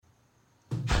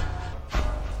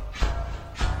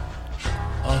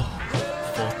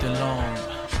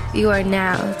You are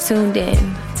now tuned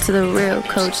in to the real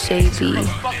Coach JB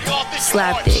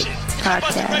Slapdick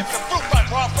Podcast.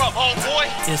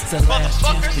 It's the last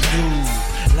chance for you,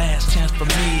 last chance for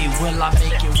me. Will I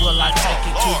make it? Will I take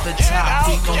it to the top?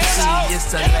 We gon' see.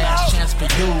 It's the last chance for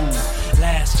you,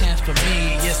 last chance for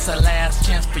me. It's the last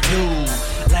chance for you,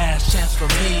 last chance for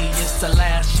me. It's the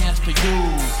last chance for you,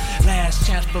 last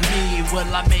chance for me.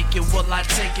 Will I make it? Will I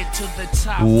take it to the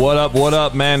top? What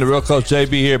up, man? The real Coach JB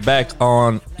here, back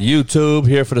on YouTube,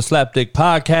 here for the Slapdick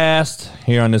Podcast,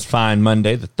 here on this fine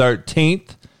Monday, the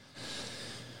 13th.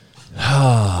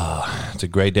 It's a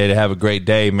great day to have a great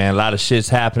day, man. A lot of shit's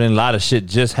happening. A lot of shit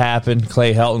just happened.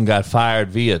 Clay Helton got fired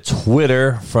via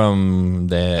Twitter from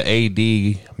the AD,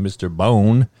 Mr.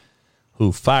 Bone,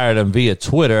 who fired him via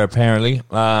Twitter, apparently.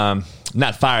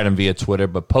 Not fired him via Twitter,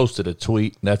 but posted a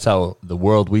tweet. That's how the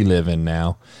world we live in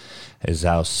now, is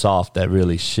how soft that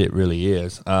shit really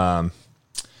is. You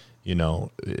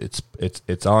know,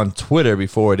 it's on Twitter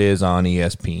before it is on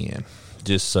ESPN,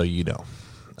 just so you know.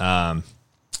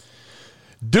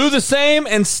 Do the same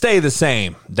and stay the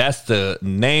same. That's the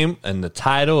name and the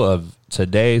title of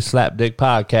today's Slapdick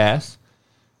Podcast.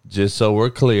 Just so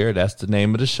we're clear, that's the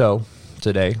name of the show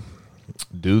today.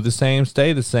 Do the same,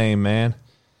 stay the same, man.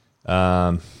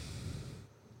 That's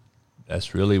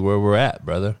really where we're at,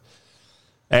 brother.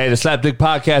 Hey, the Slapdick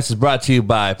Podcast is brought to you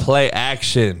by Play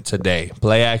Action today.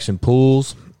 Play Action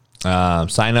Pools.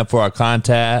 Sign up for our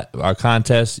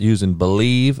contest using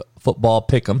Believe Football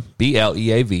Pick'em,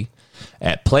 BLEAV,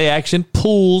 at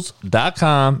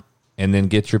playactionpools.com, and then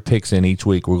get your picks in each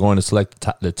week. We're going to select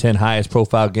the 10 highest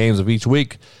profile games of each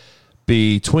week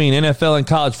between NFL and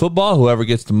college football. Whoever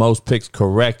gets the most picks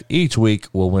correct each week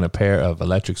will win a pair of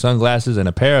electric sunglasses and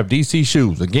a pair of DC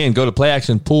shoes. Again, go to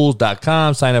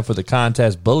playactionpools.com, sign up for the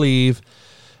contest, Believe,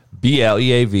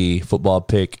 BLEAV, football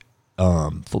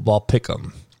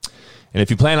pick'em. And if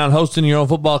you plan on hosting your own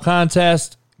football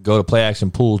contest, go to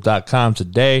playactionpools.com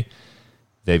today.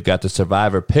 They've got the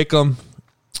Survivor Pick'em,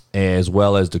 as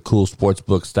well as the cool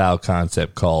sportsbook style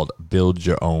concept called Build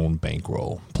Your Own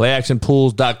Bankroll.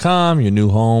 PlayActionPools.com, your new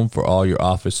home for all your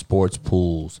office sports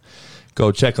pools.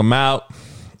 Go check them out.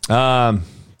 Man,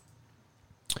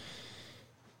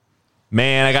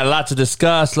 I got a lot to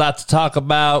discuss, a lot to talk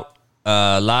about.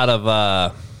 A lot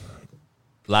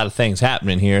of things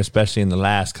happening here, especially in the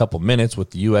last couple minutes with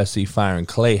the USC firing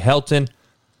Clay Helton.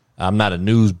 I'm not a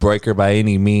news breaker by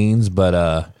any means,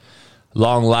 but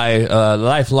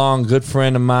lifelong good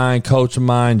friend of mine, coach of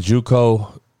mine,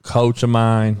 JUCO coach of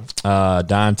mine,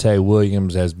 Dante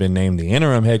Williams has been named the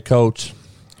interim head coach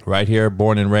right here,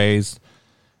 born and raised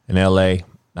in L.A.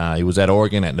 He was at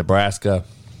Oregon, at Nebraska,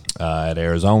 at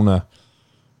Arizona,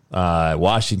 at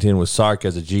Washington with Sark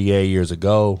as a GA years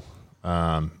ago.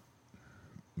 Been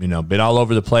all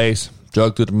over the place,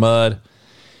 drug through the mud.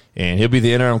 And he'll be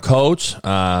the interim coach.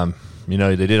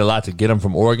 They did a lot to get him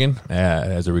from Oregon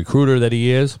as a recruiter that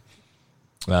he is.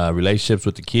 Relationships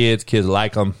with the kids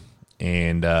like him.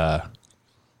 And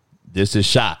this is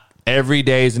shot. Every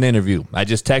day is an interview. I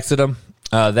just texted him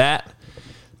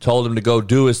told him to go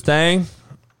do his thing.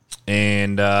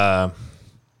 And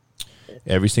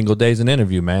every single day is an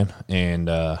interview, man. And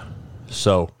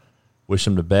so wish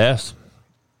him the best.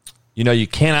 You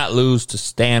cannot lose to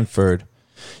Stanford.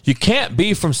 You can't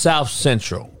be from South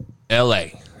Central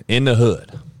L.A. in the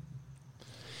hood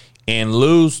and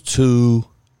lose to,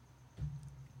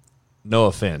 no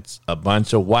offense, a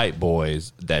bunch of white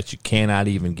boys that you cannot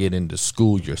even get into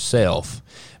school yourself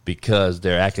because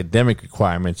their academic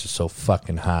requirements are so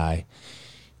fucking high.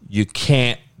 You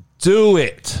can't do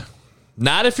it.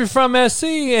 Not if you're from SC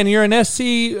and you're an SC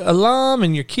alum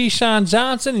and you're Keyshawn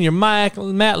Johnson and you're Matt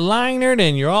Leinart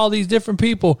and you're all these different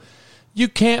people. You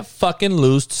can't fucking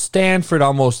lose to Stanford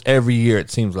almost every year,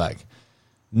 it seems like.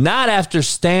 Not after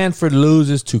Stanford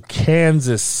loses to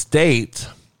Kansas State,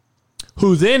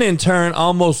 who then in turn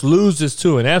almost loses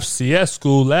to an FCS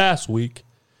school last week.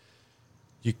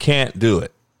 You can't do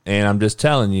it. And I'm just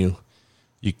telling you,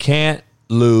 you can't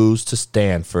lose to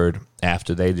Stanford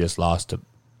after they just lost to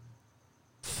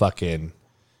fucking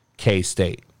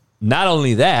K-State. Not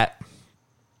only that,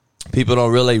 people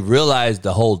don't really realize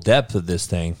the whole depth of this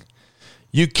thing.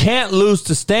 You can't lose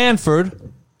to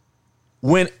Stanford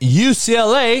when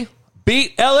UCLA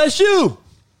beat LSU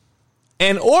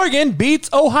and Oregon beats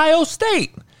Ohio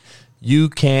State. You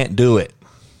can't do it.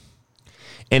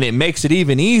 And it makes it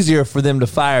even easier for them to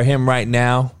fire him right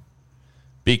now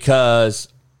because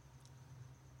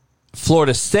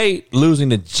Florida State losing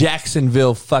to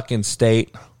Jacksonville fucking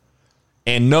State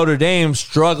and Notre Dame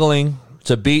struggling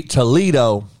to beat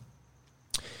Toledo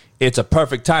it's a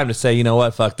perfect time to say, you know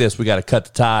what, fuck this. We got to cut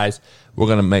the ties. We're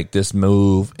going to make this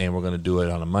move, and we're going to do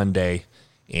it on a Monday,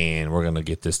 and we're going to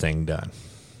get this thing done.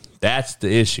 That's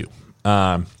the issue.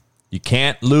 You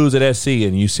can't lose at SC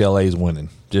and UCLA's winning,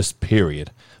 just period,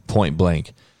 point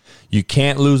blank. You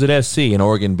can't lose at SC and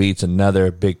Oregon beats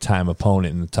another big-time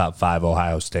opponent in the top 5,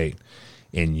 Ohio State,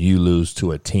 and you lose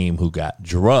to a team who got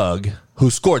drug, who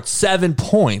scored 7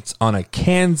 points on a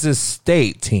Kansas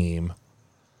State team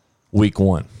week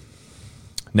 1.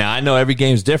 Now, I know every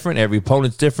game's different. Every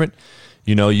opponent's different.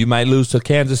 You know, you might lose to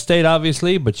Kansas State,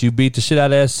 obviously, but you beat the shit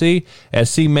out of SC.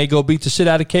 SC may go beat the shit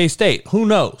out of K-State. Who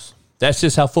knows? That's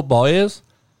just how football is.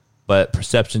 But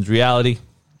perception's reality,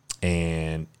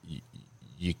 and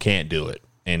you can't do it.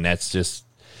 And that's just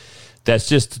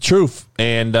the truth.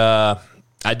 And I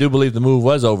do believe the move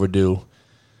was overdue.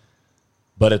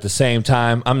 But at the same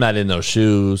time, I'm not in those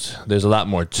shoes. There's a lot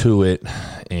more to it.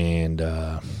 And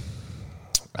I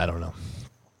don't know.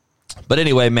 But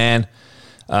anyway, man,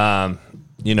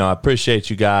 you know, I appreciate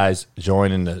you guys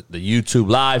joining the YouTube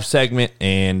live segment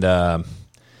and coming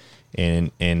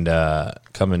in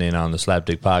on the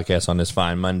Slapdick Podcast on this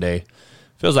fine Monday.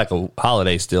 Feels like a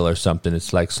holiday still or something.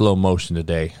 It's like slow motion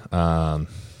today. But,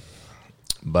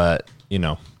 you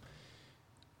know,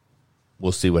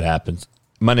 we'll see what happens.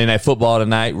 Monday Night Football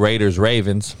tonight,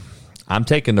 Raiders-Ravens. I'm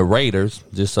taking the Raiders,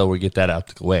 just so we get that out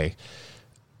the way.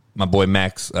 My boy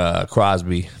Max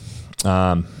Crosby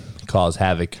calls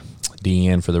havoc,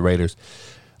 DN for the Raiders.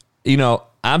 You know,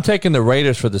 I'm taking the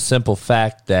Raiders for the simple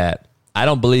fact that I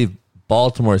don't believe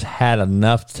Baltimore's had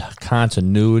enough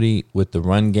continuity with the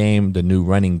run game, the new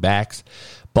running backs.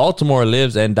 Baltimore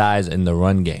lives and dies in the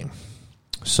run game.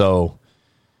 So,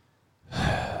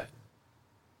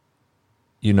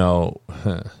 you know,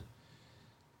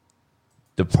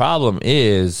 the problem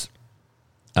is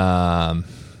they're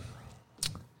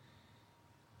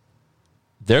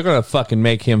going to fucking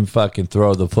make him fucking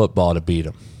throw the football to beat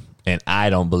him. And I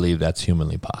don't believe that's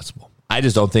humanly possible. I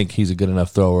just don't think he's a good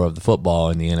enough thrower of the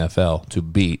football in the NFL to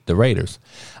beat the Raiders.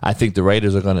 I think the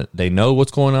Raiders are going to, they know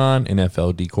what's going on.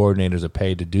 NFL D coordinators are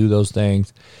paid to do those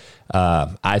things.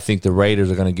 I think the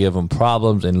Raiders are going to give them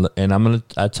problems. And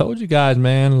I told you guys,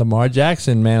 man, Lamar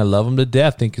Jackson, man, I love him to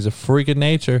death. Think he's a freak of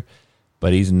nature,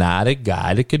 but he's not a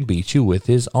guy that can beat you with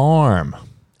his arm.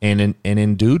 And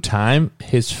in due time,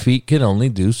 his feet can only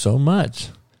do so much.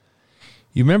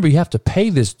 You remember, you have to pay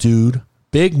this dude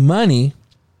big money.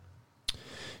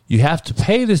 You have to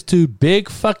pay this dude big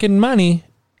fucking money,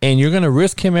 and you're going to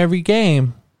risk him every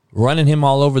game, running him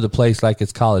all over the place like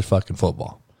it's college fucking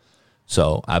football.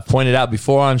 So I've pointed out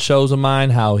before on shows of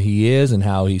mine how he is and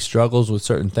how he struggles with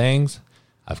certain things.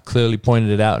 I've clearly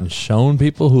pointed it out and shown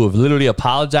people who have literally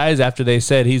apologized after they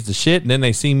said he's the shit, and then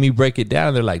they see me break it down,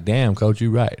 and they're like, damn, coach,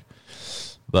 you're right.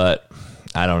 But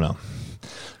I don't know.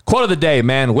 Quote of the day,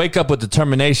 man, wake up with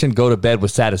determination, go to bed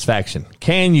with satisfaction.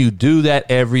 Can you do that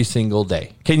every single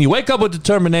day? Can you wake up with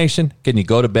determination? Can you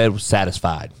go to bed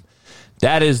satisfied?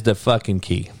 That is the fucking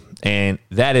key. And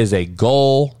that is a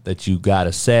goal that you got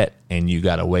to set, and you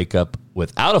got to wake up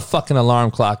without a fucking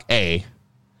alarm clock, A,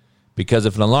 because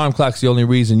if an alarm clock's the only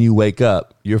reason you wake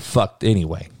up, you're fucked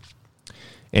anyway.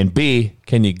 And B,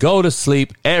 can you go to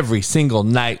sleep every single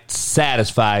night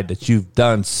satisfied that you've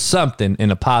done something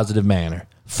in a positive manner?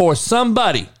 For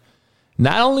somebody,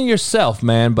 not only yourself,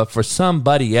 man, but for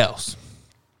somebody else.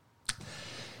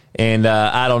 And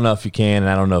I don't know if you can, and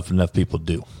I don't know if enough people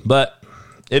do. But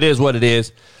it is what it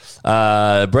is.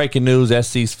 Breaking news,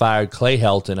 SC's fired Clay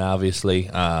Helton, obviously.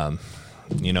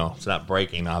 You know, it's not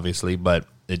breaking, obviously, but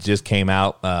it just came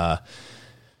out.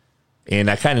 And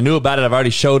I kind of knew about it. I've already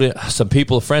showed it some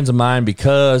people, friends of mine,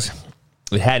 because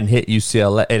it hadn't hit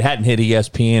UCLA. It hadn't hit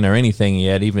ESPN or anything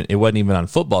yet. It wasn't even on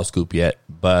Football Scoop yet.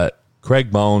 But Craig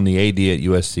Bone, the AD at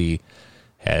USC,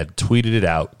 had tweeted it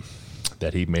out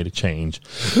that he made a change.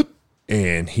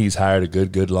 And he's hired a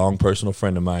good, long personal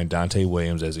friend of mine, Dante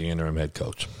Williams, as the interim head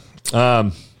coach.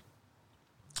 Any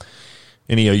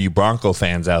of you Bronco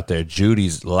fans out there,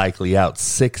 Judy's likely out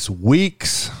 6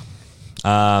 weeks.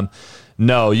 No,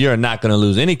 you're not going to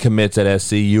lose any commits at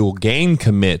SC. You will gain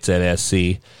commits at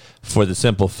SC for the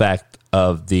simple fact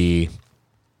of the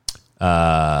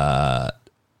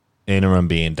interim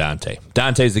being Dante.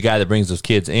 Dante's the guy that brings those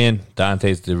kids in.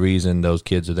 Dante's the reason those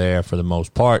kids are there for the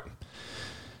most part.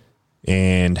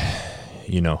 And,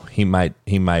 you know, he might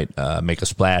make a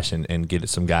splash and get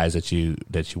some guys that you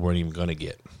weren't even going to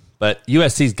get. But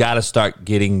USC's got to start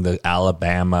getting the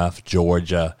Alabama,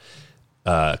 Georgia,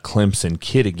 Clemson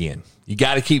kid again. You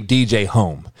got to keep DJ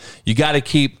home. You got to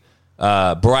keep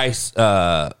Bryce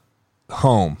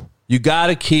home. You got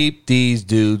to keep these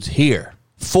dudes here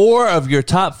 4 of your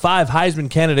top 5 Heisman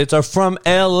candidates are from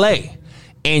L.A.,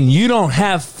 and you don't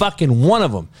have fucking one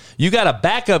of them. You got a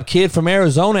backup kid from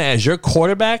Arizona as your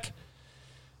quarterback?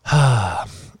 I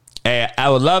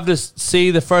would love to see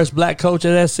the first black coach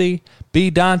at SC be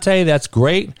Dante. That's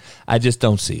great. I just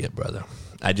don't see it, brother.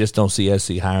 I just don't see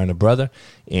SC hiring a brother,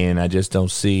 and I just don't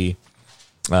see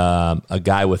a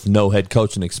guy with no head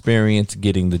coaching experience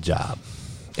getting the job.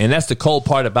 And that's the cold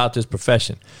part about this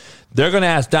profession. They're going to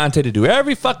ask Dante to do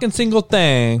every fucking single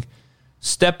thing,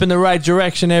 step in the right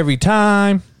direction every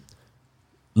time,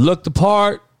 look the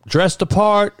part, dress the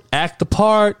part, act the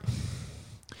part.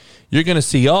 You're going to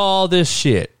see all this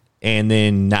shit and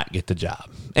then not get the job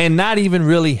and not even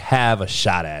really have a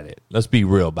shot at it. Let's be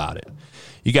real about it.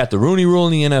 You got the Rooney Rule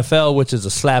in the NFL, which is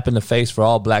a slap in the face for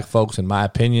all black folks, in my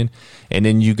opinion. And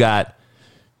then you got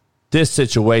this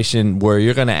situation where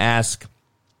you're going to ask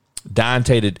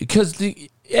Dante to, because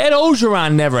Ed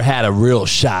Orgeron never had a real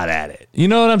shot at it. You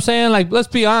know what I'm saying? Like, let's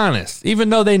be honest. Even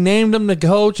though they named him the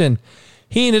coach and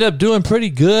he ended up doing pretty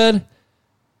good,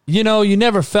 you know, you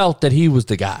never felt that he was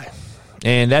the guy.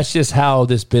 And that's just how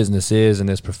this business is and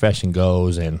this profession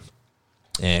goes. And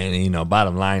you know,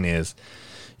 bottom line is,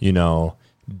 you know,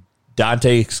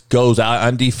 Dante goes out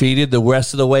undefeated the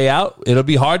rest of the way out. It'll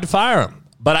be hard to fire him.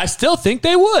 But I still think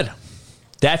they would.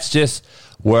 That's just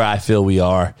where I feel we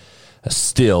are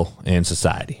still in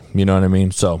society. You know what I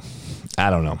mean? So, I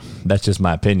don't know. That's just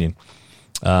my opinion.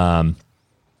 Yeah,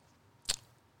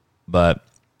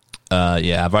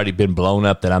 I've already been blown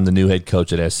up that I'm the new head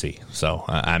coach at SC. So,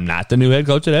 I'm not the new head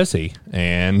coach at SC,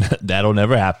 and that'll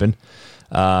never happen.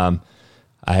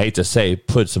 I hate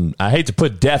to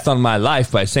put death on my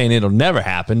life by saying it'll never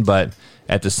happen, but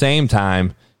at the same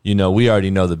time, you know, we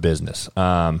already know the business.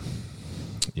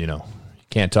 You know, you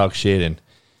can't talk shit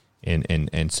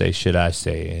and say shit I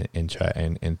say and try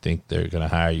and think they're going to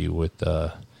hire you with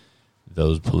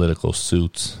those political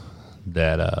suits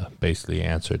that basically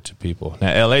answer to people.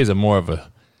 Now, LA is a more of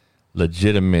a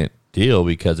legitimate deal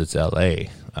because it's LA,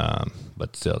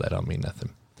 but still, that don't mean nothing.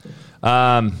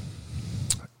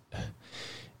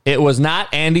 It was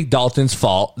not Andy Dalton's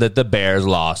fault that the Bears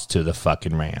lost to the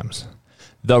fucking Rams.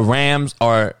 The Rams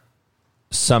are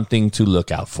something to look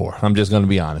out for. I'm just going to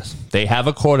be honest. They have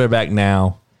a quarterback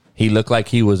now. He looked like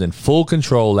he was in full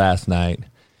control last night.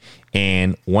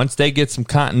 And once they get some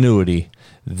continuity,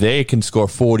 they can score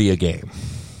 40 a game.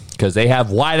 Because they have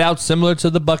wideouts similar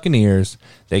to the Buccaneers.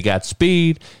 They got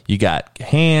speed. You got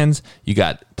hands. You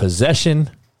got possession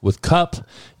with Kupp.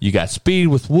 You got speed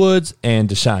with Woods and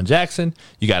Deshaun Jackson.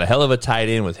 You got a hell of a tight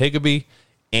end with Higbee.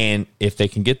 And if they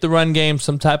can get the run game,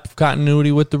 some type of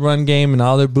continuity with the run game and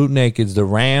all their boot nakeds, the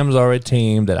Rams are a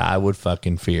team that I would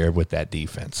fucking fear with that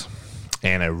defense.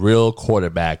 And a real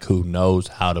quarterback who knows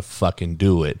how to fucking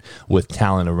do it with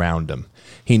talent around him.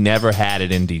 He never had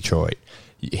it in Detroit.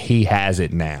 He has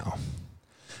it now.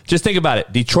 Just think about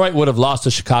it. Detroit would have lost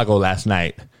to Chicago last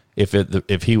night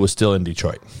if he was still in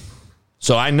Detroit.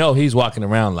 So I know he's walking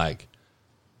around like,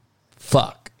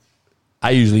 fuck.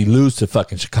 I usually lose to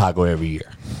fucking Chicago every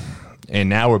year. And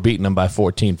now we're beating them by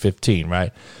 14, 15,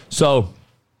 right? So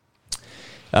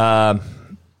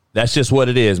that's just what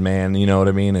it is, man. You know what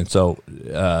I mean? And so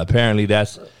apparently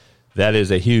that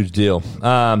is a huge deal.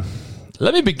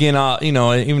 Let me begin, you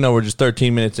know, even though we're just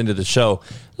 13 minutes into the show,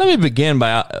 let me begin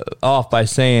by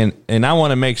saying, and I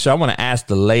want to make sure, I want to ask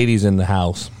the ladies in the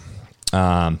house.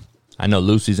 I know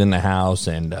Lucy's in the house,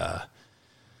 and I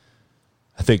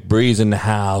think Bree's in the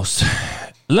house.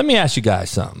 Let me ask you guys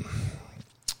something.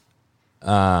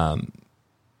 I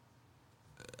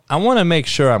want to make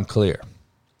sure I'm clear.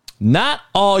 Not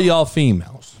all y'all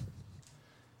females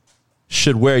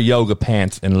should wear yoga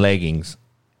pants and leggings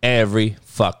every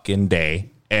fucking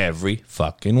day, every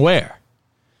fucking wear.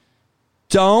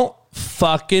 Don't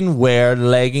fucking wear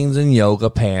leggings and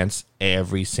yoga pants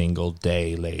every single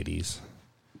day, ladies.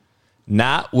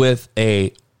 Not with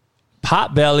a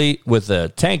pot belly, with a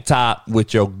tank top,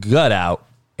 with your gut out,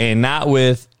 and not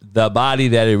with the body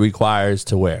that it requires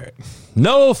to wear it.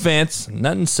 No offense,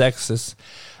 nothing sexist.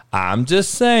 I'm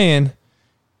just saying,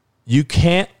 you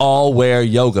can't all wear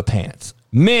yoga pants.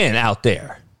 Men out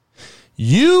there,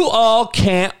 you all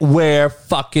can't wear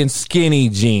fucking skinny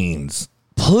jeans.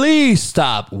 Please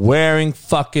stop wearing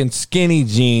fucking skinny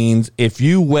jeans if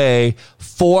you weigh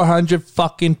 400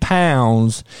 fucking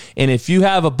pounds. And if you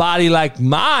have a body like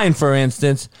mine, for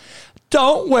instance,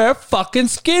 don't wear fucking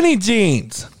skinny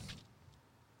jeans.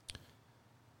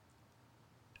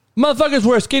 Motherfuckers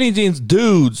wear skinny jeans,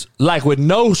 dudes, like with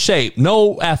no shape,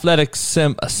 no athletic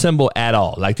symbol at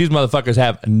all. Like these motherfuckers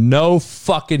have no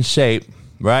fucking shape,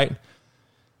 right?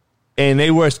 And they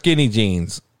wear skinny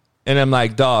jeans. And I'm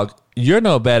like, dog, you're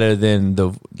no better than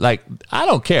I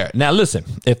don't care. Now, listen,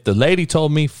 if the lady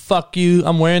told me, fuck you,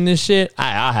 I'm wearing this shit,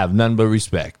 I have none but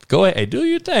respect. Go ahead. Hey, do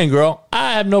your thing, girl.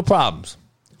 I have no problems.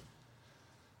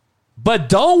 But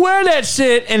don't wear that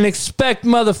shit and expect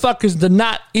motherfuckers to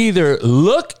not either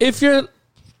look if you're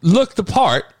look the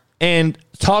part and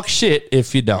talk shit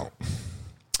if you don't.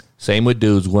 Same with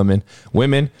dudes, women.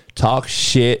 Women talk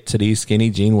shit to these skinny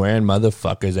jean wearing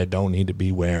motherfuckers that don't need to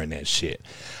be wearing that shit.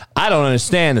 I don't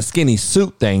understand the skinny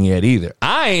suit thing yet either.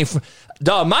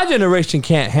 Dog, my generation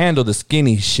can't handle the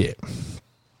skinny shit.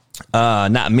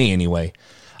 Not me anyway.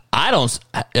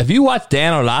 If you watch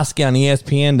Dan Orlovsky on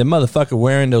ESPN, the motherfucker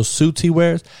wearing those suits he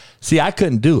wears, see, I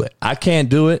couldn't do it. I can't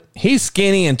do it. He's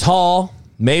skinny and tall.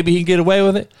 Maybe he can get away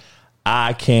with it.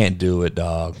 I can't do it,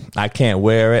 dog. I can't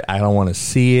wear it. I don't want to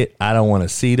see it. I don't want to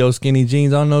see those skinny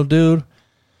jeans on no dude.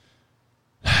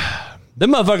 The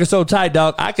motherfucker's so tight,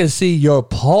 dog. I can see your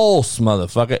pulse,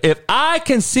 motherfucker. If I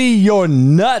can see your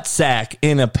nutsack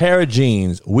in a pair of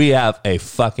jeans, we have a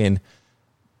fucking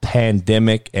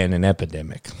pandemic and an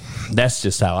epidemic. That's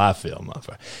just how I feel,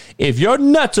 motherfucker. If your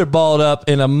nuts are balled up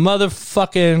in a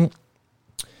motherfucking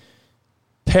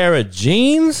pair of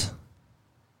jeans,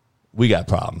 we got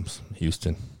problems,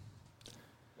 Houston.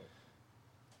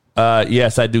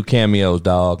 Yes, I do cameos,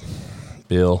 dog.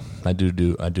 Bill, I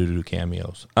do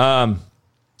cameos.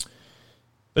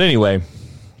 But anyway,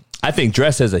 I think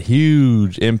dress has a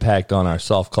huge impact on our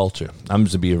soft culture. I'm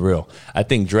just being real. I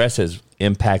think dress has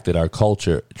impacted our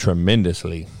culture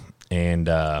tremendously. And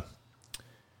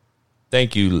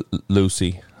thank you,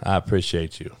 Lucy. I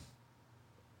appreciate you.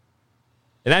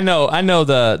 And I know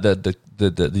the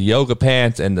yoga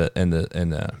pants and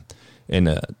the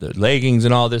leggings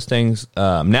and all these things.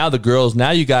 Now the girls,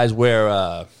 now you guys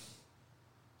wear.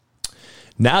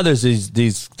 Now there's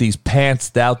these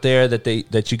pants out there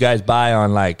that you guys buy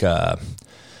on like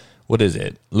what is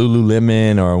it,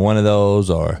 Lululemon or one of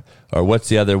those or what's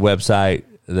the other website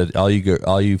that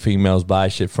all you females buy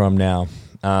shit from now?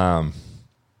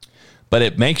 But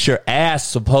it makes your ass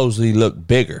supposedly look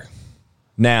bigger.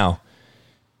 Now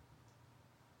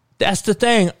that's the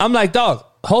thing. I'm like, dog,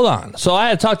 hold on. So I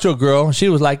had to talk to a girl. And she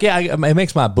was like, yeah, it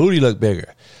makes my booty look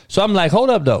bigger. So I'm like, hold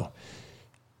up though.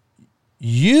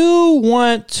 You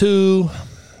want to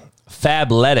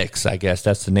Fabletics, I guess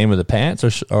that's the name of the pants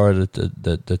or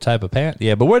the type of pant.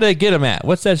 Yeah, but where do they get them at?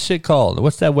 What's that shit called?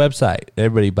 What's that website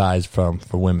everybody buys from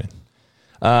for women?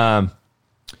 But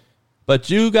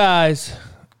you guys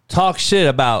talk shit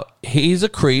about he's a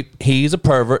creep, he's a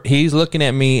pervert, he's looking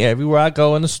at me everywhere I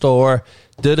go in the store,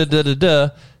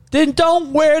 then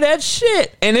don't wear that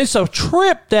shit. And it's a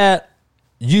trip that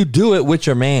you do it with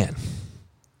your man.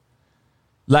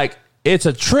 Like, it's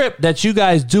a trip that you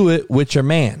guys do it with your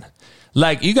man.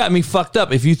 Like, you got me fucked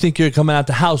up if you think you're coming out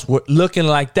the house looking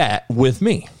like that with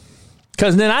me.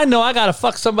 Because then I know I got to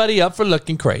fuck somebody up for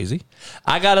looking crazy.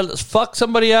 I got to fuck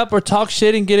somebody up or talk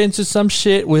shit and get into some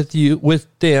shit with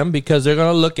them because they're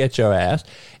going to look at your ass.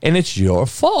 And it's your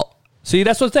fault. See,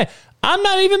 that's what I'm saying. I'm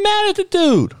not even mad at the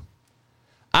dude.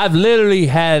 I've literally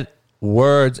had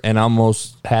words and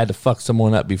almost had to fuck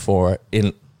someone up before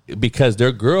because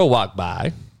their girl walked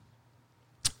by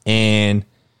and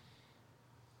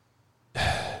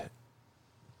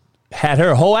had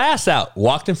her whole ass out,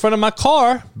 walked in front of my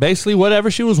car, basically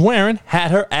whatever she was wearing,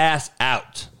 had her ass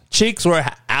out. Cheeks were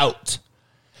out.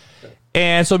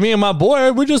 And so me and my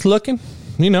boy, we're just looking,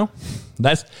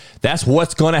 that's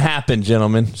what's going to happen,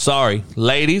 gentlemen. Sorry,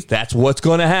 ladies, that's what's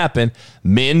going to happen.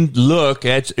 Men look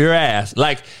at your ass.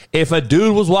 Like, if a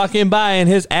dude was walking by and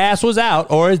his ass was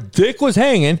out or his dick was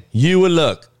hanging, you would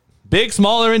look. Big,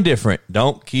 small, or indifferent.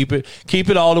 Don't keep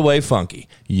it all the way funky.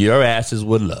 Your asses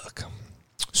would look.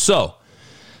 So,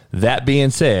 that being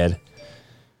said,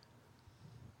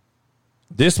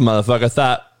 this motherfucker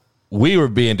thought we were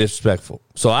being disrespectful.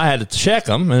 So I had to check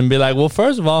him and be like, well,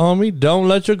 first of all, homie, don't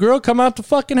let your girl come out the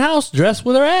fucking house dressed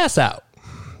with her ass out.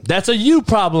 That's a you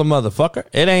problem, motherfucker.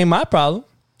 It ain't my problem.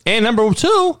 And number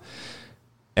two,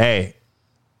 hey,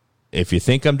 if you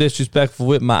think I'm disrespectful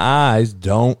with my eyes,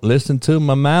 don't listen to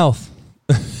my mouth.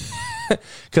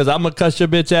 Because I'm going to cuss your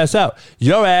bitch ass out.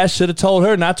 Your ass should have told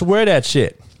her not to wear that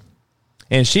shit.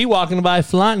 And she walking by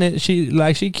flaunting it,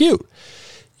 she cute.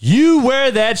 You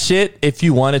wear that shit if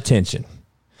you want attention.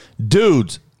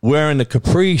 Dudes wearing the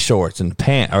capri shorts and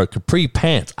capri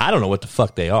pants. I don't know what the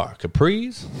fuck they are.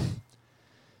 Capris?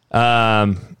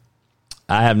 I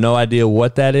have no idea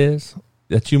what that is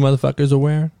that you motherfuckers are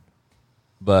wearing.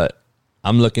 But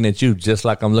I'm looking at you just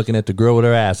like I'm looking at the girl with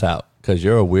her ass out. Because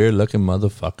you're a weird looking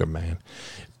motherfucker, man.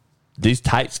 these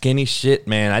tight, skinny shit,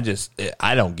 man,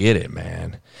 I don't get it,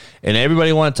 man. And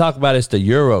everybody want to talk about it's the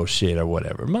Euro shit or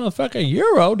whatever. Motherfucker,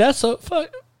 Euro, that's a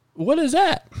fuck. What is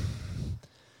that?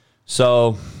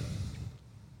 So,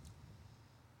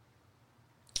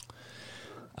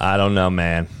 I don't know,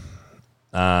 man.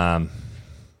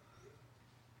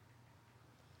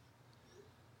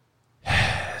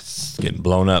 It's getting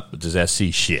blown up with this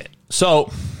SC shit.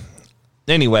 So,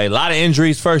 anyway, a lot of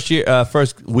injuries first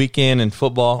weekend in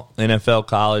football, NFL,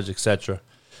 college, etc.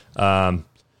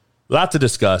 Lot to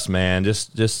discuss, man.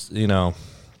 Just you know,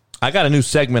 I got a new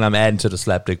segment I'm adding to the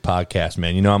Slapdick podcast,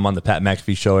 man. You know, I'm on the Pat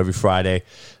McAfee Show every Friday.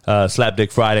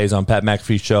 Slapdick Fridays on Pat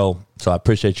McAfee Show. So I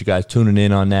appreciate you guys tuning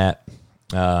in on that.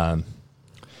 Trying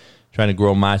to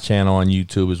grow my channel on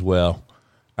YouTube as well.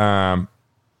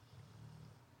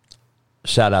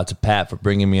 Shout out to Pat for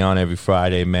bringing me on every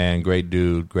Friday, man. Great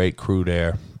dude, great crew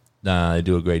there. They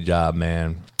do a great job,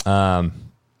 man. The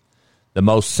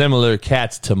most similar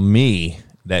cats to me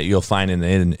that you'll find in the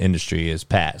industry is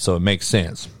Pat, so it makes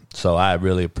sense. So I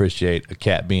really appreciate a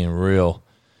cat being real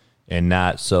and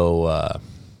not so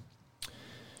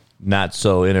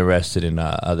interested in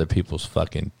other people's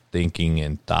fucking thinking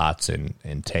and thoughts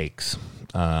and takes.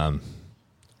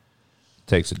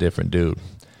 Takes a different dude.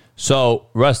 So,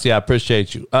 Rusty, I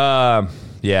appreciate you.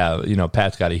 Yeah, you know,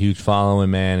 Pat's got a huge following,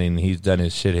 man, and he's done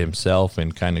his shit himself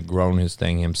and kind of grown his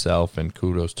thing himself, and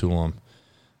kudos to him.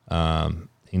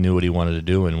 He knew what he wanted to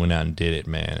do and went out and did it,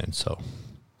 man, and so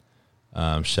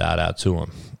shout out to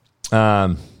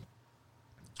him.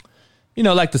 You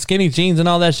know, like the skinny jeans and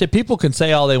all that shit, people can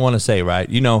say all they want to say, right?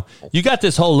 You know, you got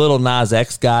this whole Lil Nas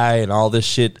X guy and all this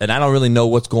shit, and I don't really know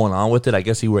what's going on with it. I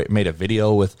guess he made a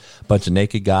video with a bunch of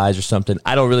naked guys or something.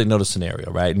 I don't really know the scenario,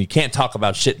 right? And you can't talk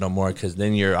about shit no more because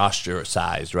then you're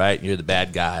ostracized, right? You're the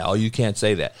bad guy. Oh, you can't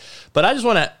say that. But I just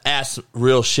want to ask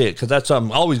real shit because that's I'm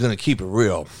always going to keep it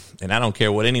real, and I don't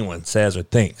care what anyone says or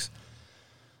thinks.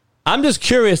 I'm just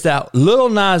curious that Lil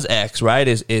Nas X, right,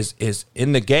 is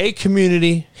in the gay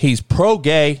community. He's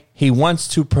pro-gay. He wants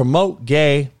to promote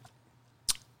gay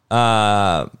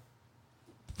points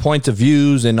of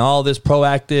views and all this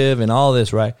proactive and all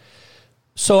this, right?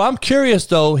 So I'm curious,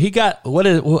 though. He got,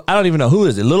 I don't even know who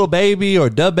is it, Lil Baby or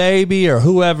Da Baby or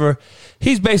whoever.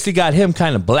 He's basically got him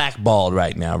kind of blackballed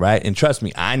right now, right? And trust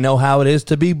me, I know how it is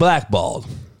to be blackballed.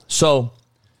 So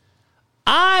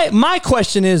my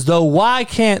question is, though, why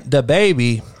can't Da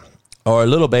Baby or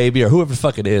Little Baby or whoever the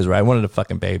fuck it is, right? One of the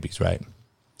fucking babies, right?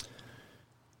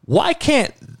 Why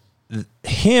can't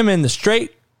him and the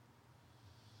straight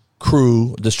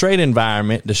crew, the straight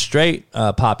environment, the straight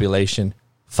population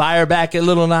fire back at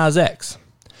Lil Nas X?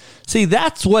 See,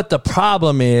 that's what the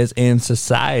problem is in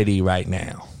society right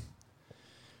now.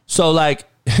 So, like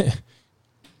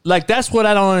that's what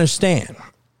I don't understand.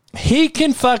 He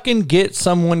can fucking get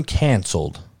someone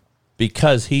canceled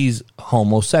because he's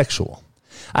homosexual.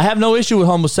 I have no issue with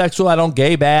homosexual. I don't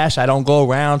gay bash. I don't go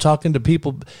around talking to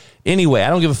people. Anyway, I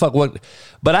don't give a fuck what.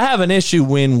 But I have an issue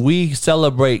when we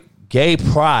celebrate gay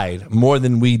pride more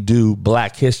than we do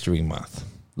Black History Month.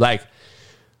 Like,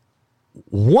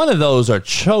 one of those are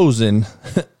chosen.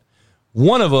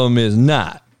 One of them is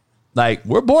not. Like,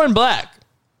 we're born black,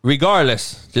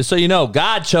 regardless. Just so you know,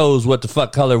 God chose what the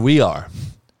fuck color we are.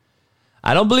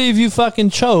 I don't believe you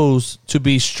fucking chose to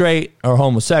be straight or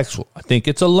homosexual. I think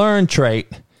it's a learned trait,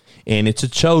 and it's a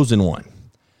chosen one.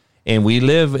 And we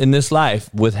live in this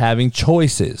life with having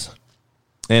choices.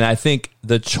 And I think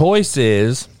the choice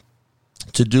is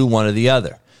to do one or the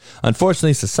other.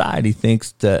 Unfortunately, society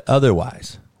thinks that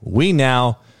otherwise. We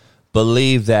now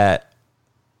believe that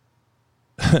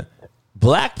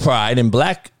black pride and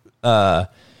black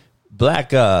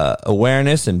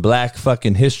awareness and black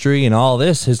fucking history and all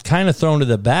this has kind of thrown to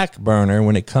the back burner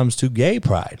when it comes to gay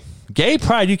pride. Gay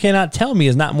pride, you cannot tell me,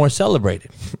 is not more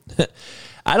celebrated.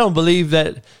 I don't believe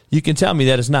that you can tell me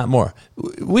that it's not more.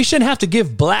 We shouldn't have to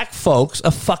give black folks a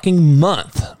fucking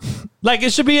month. Like,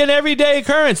 it should be an everyday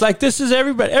occurrence. Like, this is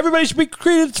everybody. Everybody should be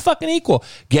treated as fucking equal.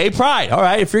 Gay pride. All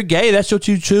right, if you're gay, that's what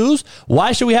you choose.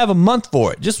 Why should we have a month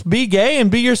for it? Just be gay and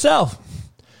be yourself.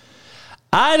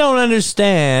 I don't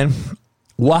understand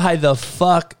why the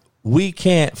fuck we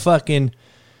can't fucking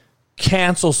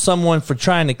cancel someone for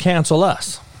trying to cancel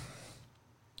us.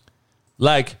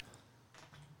 Like,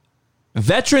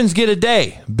 veterans get a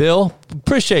day, Bill.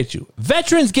 Appreciate you.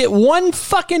 Veterans get one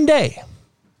fucking day.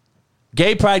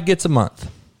 Gay pride gets a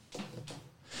month.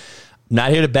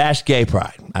 Not here to bash gay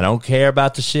pride. I don't care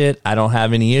about the shit. I don't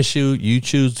have any issue. You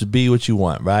choose to be what you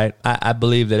want, right? I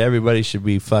believe that everybody should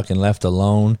be fucking left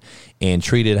alone and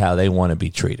treated how they want to be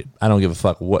treated. I don't give a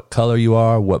fuck what color you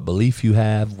are, what belief you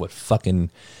have, what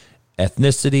fucking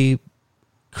ethnicity,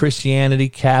 Christianity,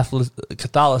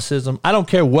 Catholicism. I don't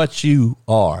care what you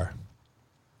are.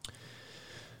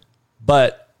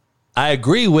 But I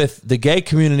agree with the gay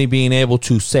community being able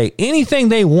to say anything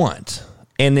they want,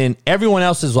 and then everyone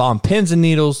else is on pins and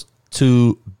needles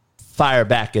to fire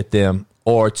back at them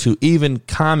or to even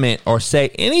comment or say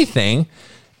anything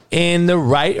in the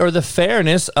right or the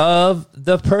fairness of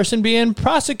the person being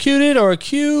prosecuted or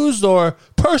accused or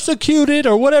persecuted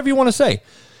or whatever you want to say.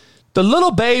 The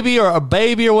little baby or a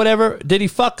baby or whatever, did he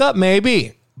fuck up?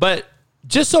 Maybe. But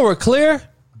just so we're clear,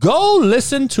 go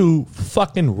listen to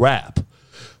fucking rap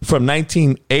from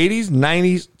 1980s,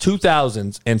 90s,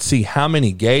 2000s and see how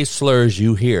many gay slurs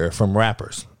you hear from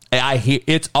rappers. I hear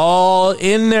it's all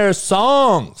in their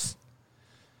songs.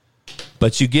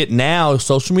 But you get now,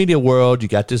 social media world, you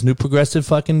got this new progressive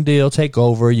fucking deal take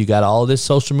over. You got all this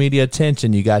social media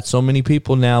attention. You got so many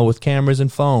people now with cameras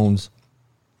and phones.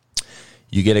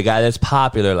 You get a guy that's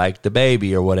popular like the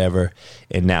baby or whatever,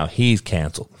 and now he's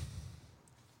canceled.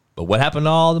 But what happened to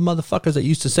all the motherfuckers that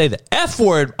used to say the F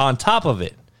word on top of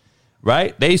it,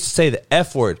 right? They used to say the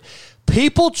F word.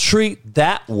 People treat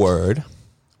that word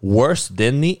worse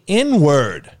than the N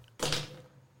word.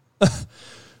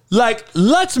 Like,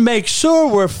 let's make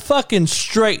sure we're fucking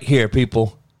straight here,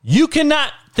 people. You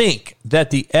cannot think that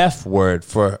the F word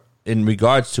in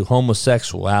regards to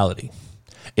homosexuality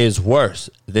is worse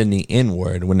than the N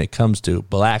word when it comes to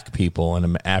black people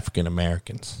and African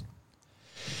Americans.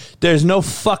 There's no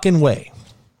fucking way.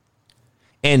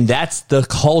 And that's the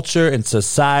culture and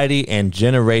society and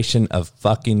generation of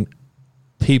fucking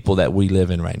people that we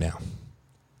live in right now.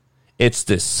 It's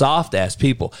this soft ass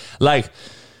people. Like,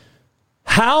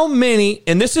 how many,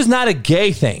 and this is not a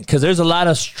gay thing, because there's a lot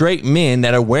of straight men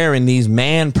that are wearing these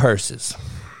man purses.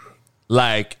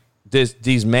 Like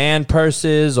these man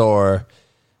purses or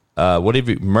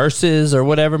whatever, Merces or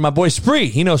whatever. My boy Spree,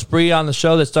 you know Spree on the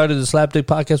show that started the Slapdick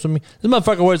podcast with me. This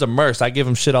motherfucker wears a Merce. I give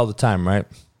him shit all the time, right?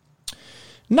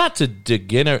 Not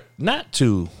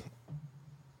to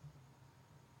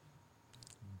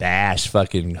bash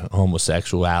fucking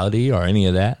homosexuality or any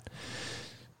of that.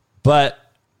 But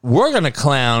we're going to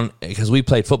clown because we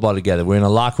played football together. We're in a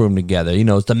locker room together. You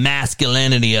know, it's the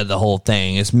masculinity of the whole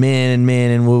thing. It's men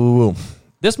and woo, woo, woo.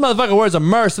 This motherfucker wears a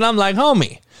Merce, and I'm like,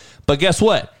 homie. But guess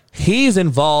what? He's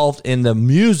involved in the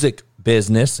music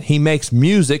business. He makes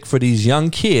music for these young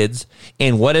kids,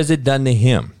 and what has it done to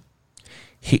him?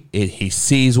 He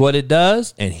sees what it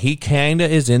does, and he kind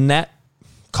of is in that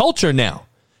culture now.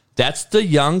 That's the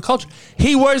young culture.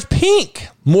 He wears pink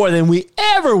more than we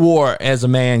ever wore as a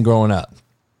man growing up.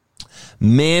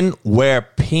 Men wear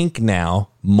pink now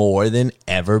more than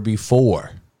ever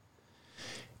before.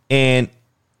 And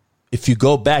if you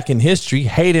go back in history,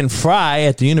 Hayden Fry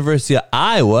at the University of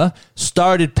Iowa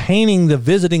started painting the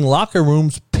visiting locker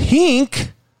rooms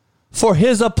pink for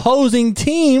his opposing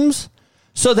teams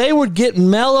so they would get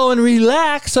mellow and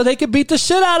relax so they could beat the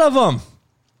shit out of them.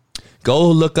 Go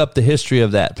look up the history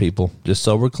of that, people, just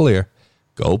so we're clear.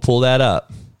 Go pull that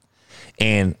up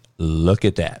and look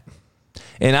at that.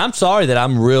 And I'm sorry that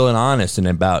I'm real and honest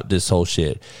about this whole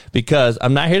shit, because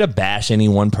I'm not here to bash any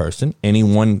one person, any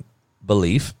one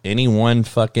belief, any one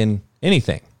fucking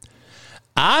anything.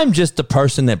 I'm just the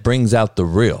person that brings out the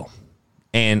real.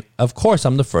 And of course,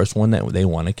 I'm the first one that they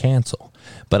want to cancel.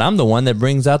 But I'm the one that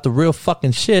brings out the real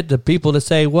fucking shit to people to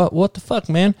say, what the fuck,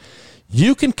 man?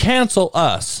 You can cancel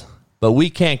us, but we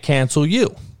can't cancel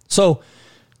you. So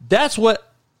that's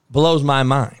what blows my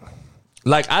mind.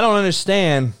 Like, I don't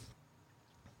understand.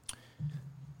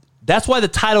 That's why the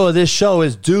title of this show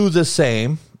is Do the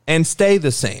Same and Stay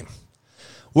the Same.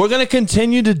 We're going to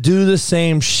continue to do the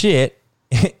same shit,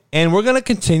 and we're going to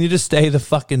continue to stay the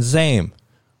fucking same.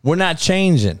 We're not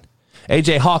changing.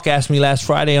 AJ Hawk asked me last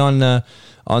Friday on the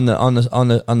Pat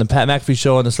McAfee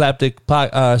show on the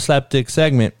Slapdick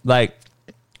segment, like,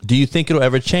 do you think it'll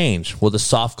ever change? Will the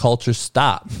soft culture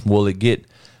stop? Will it get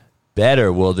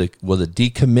better? Will the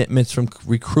decommitments from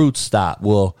recruits stop?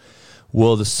 Will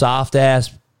the soft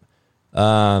ass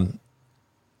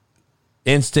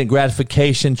instant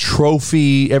gratification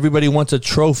trophy, everybody wants a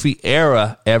trophy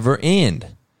era ever end?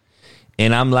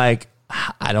 And I'm like,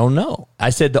 I don't know. I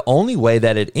said the only way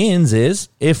that it ends is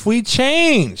if we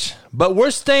change, but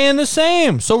we're staying the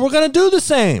same. So we're going to do the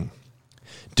same.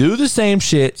 Do the same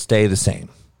shit, stay the same.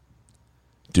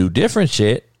 Do different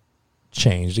shit,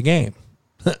 change the game.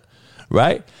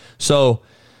 Right? So,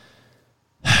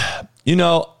 you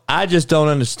know, I just don't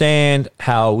understand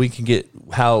how we can get,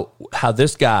 how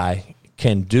this guy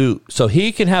can do, so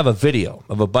he can have a video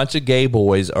of a bunch of gay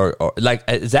boys or like,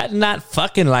 is that not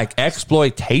fucking like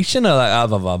exploitation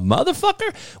of a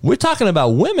motherfucker? We're talking about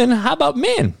women. How about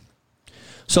men?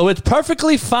 So it's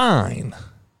perfectly fine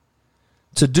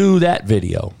to do that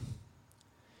video.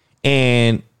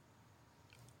 And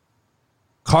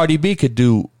Cardi B could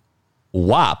do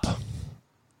WAP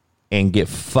and get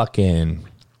fucking,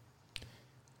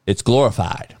 it's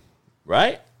glorified,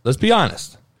 right? Let's be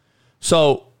honest.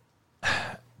 So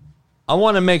I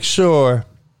want to make sure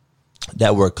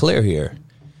that we're clear here.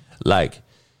 Like,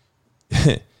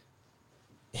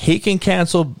 he can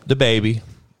cancel the baby,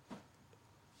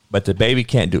 but the baby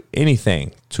can't do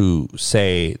anything to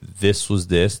say this was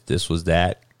this, this was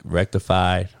that,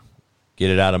 rectified, get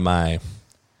it out of my,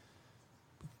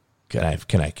 can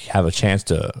I have a chance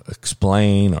to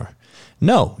explain? Or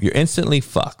no, you're instantly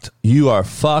fucked. You are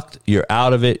fucked. You're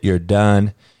out of it. You're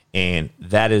done. And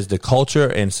that is the culture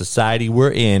and society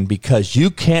we're in, because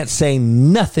you can't say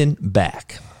nothing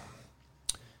back.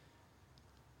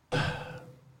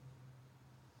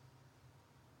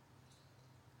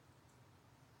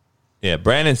 Yeah,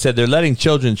 Brandon said they're letting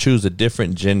children choose a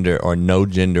different gender or no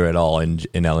gender at all in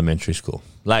elementary school.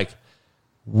 Like,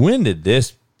 when did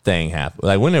this thing happen?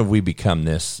 Like, when have we become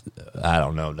this? I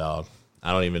don't know, dog.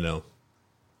 I don't even know.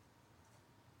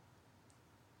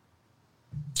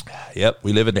 Yep,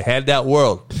 we live in the handout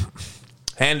world.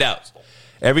 Handouts.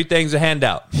 Everything's a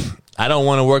handout. I don't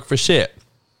want to work for shit.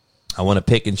 I want to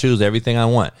pick and choose everything I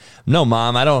want. No,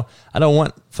 Mom, I don't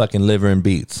want fucking liver and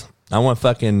beets. I want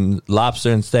fucking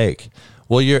lobster and steak.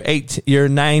 Well, you're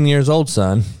 9 years old,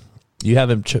 son. You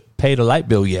haven't paid a light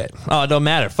bill yet. Oh, it don't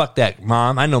matter. Fuck that,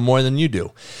 Mom. I know more than you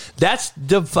do. That's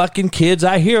the fucking kids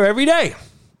I hear every day.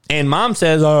 And Mom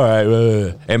says, all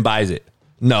right, and buys it.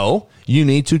 No, you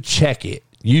need to check it.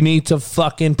 You need to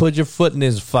fucking put your foot in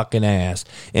his fucking ass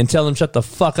and tell him shut the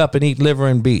fuck up and eat liver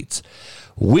and beets.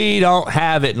 We don't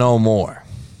have it no more.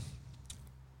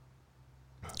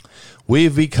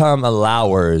 We've become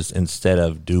allowers instead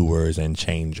of doers and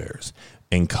changers.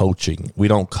 And coaching. We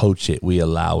don't coach it. We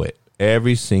allow it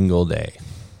every single day.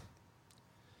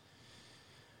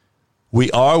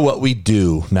 We are what we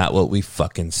do, not what we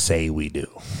fucking say we do.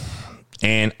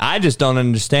 And I just don't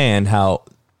understand how,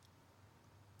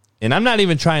 and I'm not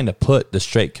even trying to put the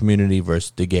straight community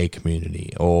versus the gay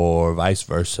community or vice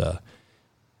versa.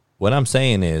 What I'm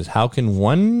saying is, how can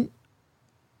one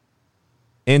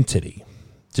entity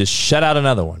just shut out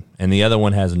another one and the other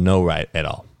one has no right at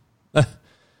all?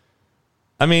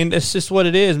 I mean, it's just what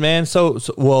it is, man. So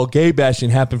well, gay bashing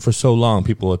happened for so long,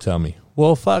 people will tell me.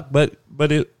 Well, fuck, but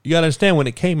you got to understand, when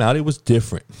it came out, it was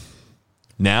different.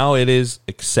 Now it is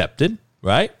accepted,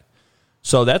 right?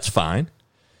 So that's fine.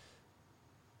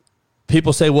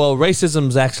 People say, well,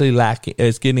 racism's actually lacking.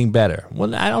 It's getting better.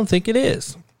 Well, I don't think it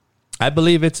is. I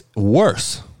believe it's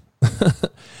worse.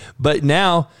 But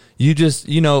now you just,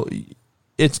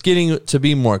 it's getting to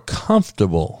be more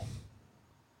comfortable,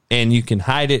 and you can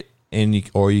hide it,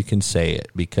 or you can say it,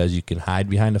 because you can hide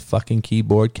behind a fucking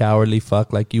keyboard, cowardly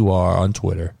fuck like you are on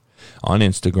Twitter, on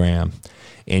Instagram,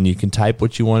 and you can type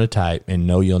what you want to type and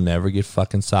know you'll never get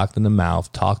fucking socked in the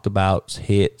mouth, talked about,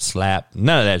 hit, slapped,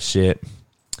 none of that shit.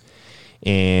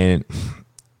 And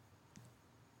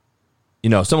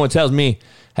someone tells me,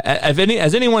 has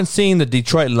anyone seen the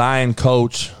Detroit Lion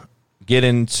coach get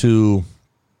into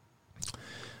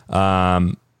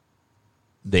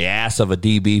the ass of a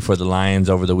DB for the Lions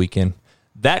over the weekend?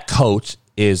 That coach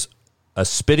is a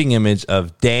spitting image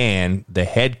of Dan, the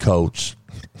head coach,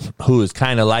 who is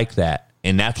kind of like that.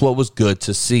 And that's what was good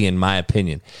to see, in my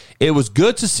opinion. It was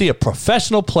good to see a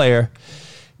professional player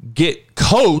get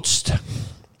coached.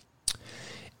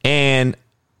 And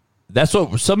that's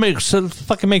what somebody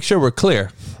fucking make sure we're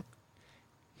clear.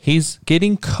 He's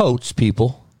getting coached,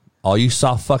 people. All you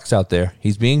soft fucks out there,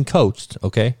 he's being coached,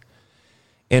 okay?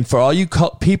 And for all you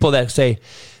people that say,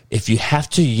 if you have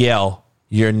to yell,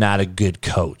 you're not a good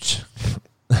coach.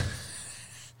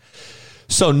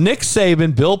 So Nick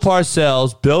Saban, Bill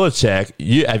Parcells, Belichick,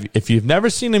 if you've never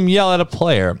seen him yell at a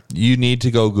player, you need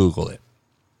to go Google it.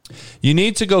 You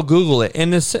need to go Google it.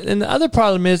 And the other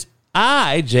problem is,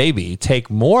 I, JB, take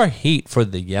more heat for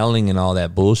the yelling and all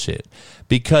that bullshit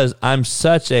because I'm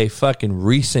such a fucking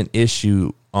recent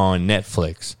issue on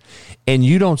Netflix. And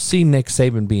you don't see Nick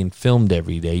Saban being filmed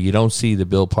every day. You don't see the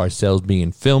Bill Parcells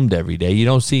being filmed every day. You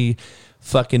don't see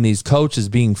fucking these coaches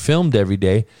being filmed every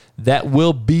day that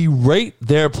will berate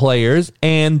their players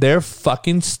and their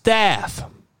fucking staff.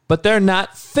 But they're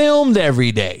not filmed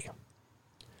every day.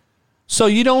 So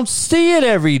you don't see it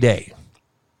every day.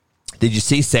 Did you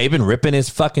see Saban ripping his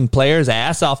fucking player's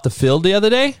ass off the field the other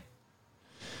day?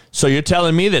 So you're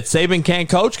telling me that Saban can't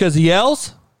coach because he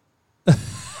yells?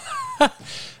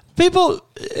 People,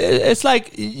 it's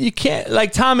like you can't,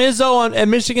 like Tom Izzo at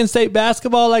Michigan State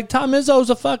basketball. Like Tom Izzo's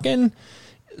a fucking,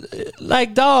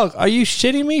 Like, dog, are you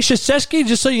shitting me? Krzyzewski,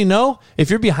 just so you know, if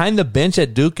you're behind the bench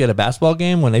at Duke at a basketball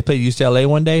game when they play UCLA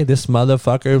one day, this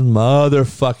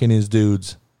motherfucking his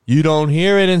dudes. You don't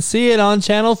hear it and see it on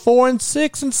Channel 4 and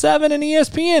 6 and 7 and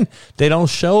ESPN. They don't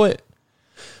show it.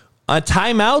 On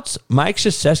timeouts, Mike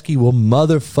Krzyzewski will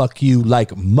motherfuck you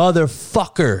like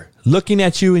motherfucker, looking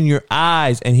at you in your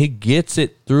eyes, and he gets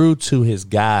it through to his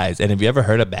guys. And have you ever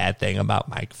heard a bad thing about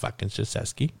Mike fucking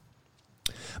Krzyzewski?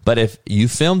 But if you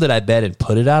filmed it, I bet, and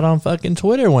put it out on fucking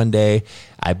Twitter one day,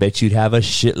 I bet you'd have a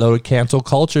shitload of cancel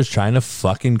cultures trying to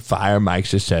fucking fire Mike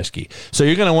Krzyzewski. So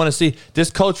you're going to want to see this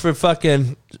coach for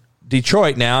fucking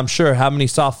Detroit now. I'm sure how many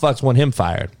soft fucks want him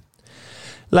fired.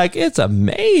 Like, it's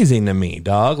amazing to me,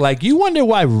 dog. Like, you wonder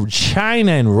why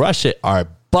China and Russia are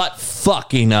butt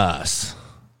fucking us.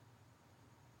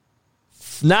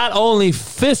 Not only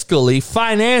fiscally,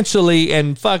 financially,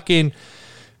 and fucking,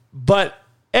 but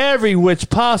every which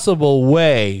possible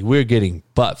way, we're getting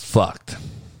butt fucked.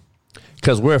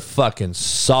 Because we're fucking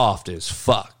soft as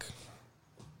fuck.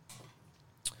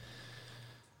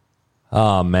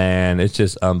 Oh, man. It's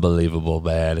just unbelievable,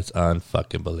 man. It's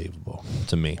unfucking believable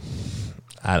to me.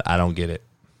 I don't get it.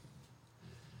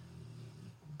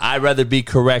 I'd rather be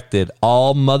corrected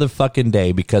all motherfucking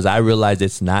day because I realize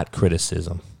it's not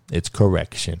criticism. It's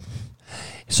correction.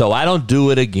 So I don't do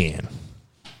it again.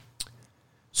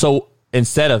 So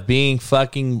instead of being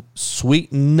fucking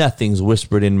sweet nothings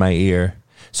whispered in my ear,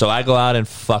 so I go out and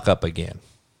fuck up again.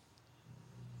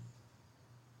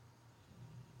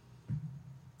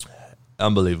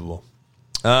 Unbelievable.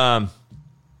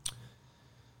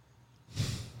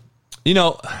 You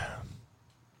know,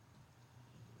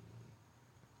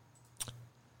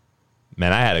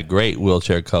 man, I had a great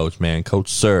wheelchair coach, man. Coach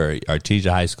Sir,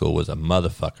 Artesia High School was a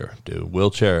motherfucker, dude.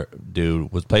 Wheelchair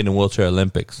dude was playing in wheelchair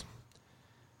Olympics.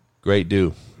 Great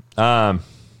dude. So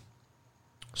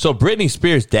Britney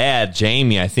Spears' dad,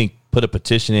 Jamie, I think, put a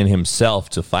petition in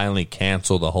himself to finally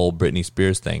cancel the whole Britney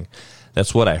Spears thing.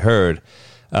 That's what I heard.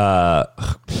 I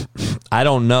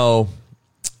don't know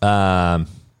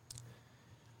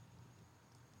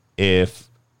if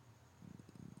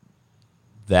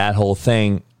that whole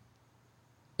thing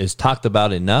is talked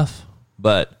about enough,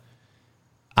 but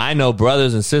I know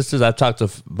brothers and sisters. I've talked to a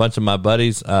bunch of my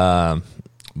buddies,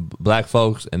 black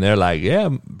folks, and they're like, yeah,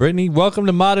 Brittany, welcome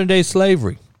to modern day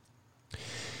slavery.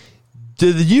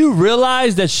 Did you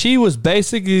realize that she was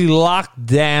basically locked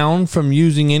down from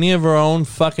using any of her own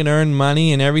fucking earned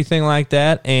money and everything like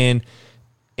that? And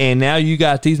now you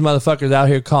got these motherfuckers out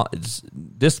here calling.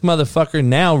 This motherfucker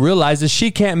now realizes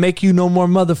she can't make you no more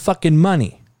motherfucking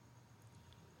money.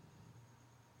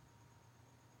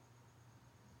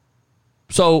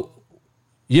 So,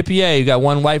 yippee-yay, you got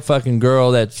one white fucking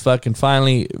girl that's fucking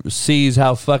finally sees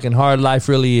how fucking hard life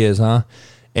really is, huh?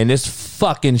 And this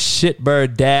fucking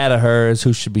shitbird dad of hers,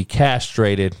 who should be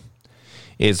castrated,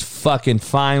 is fucking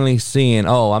finally seeing,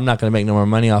 oh, I'm not going to make no more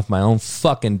money off my own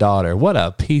fucking daughter. What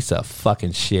a piece of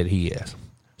fucking shit he is.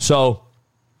 So,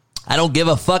 I don't give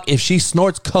a fuck if she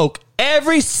snorts coke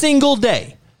every single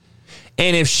day.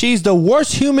 And if she's the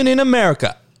worst human in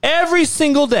America every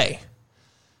single day.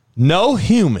 No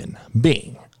human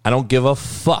being, I don't give a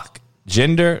fuck,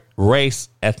 gender, race,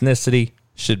 ethnicity,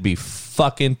 should be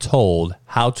fucking told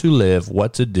how to live,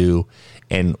 what to do,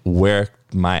 and where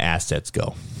my assets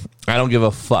go. I don't give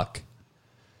a fuck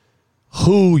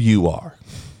who you are.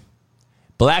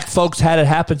 Black folks had it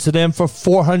happen to them for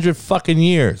 400 fucking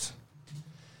years.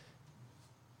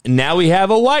 Now we have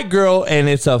a white girl, and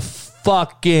it's a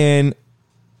fucking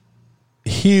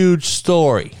huge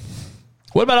story.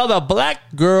 What about all the black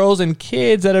girls and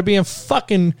kids that are being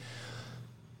fucking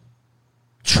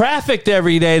trafficked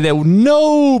every day that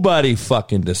nobody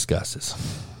fucking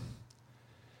discusses?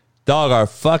 Dog, our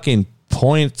fucking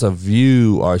points of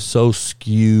view are so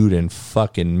skewed and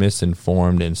fucking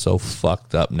misinformed and so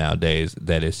fucked up nowadays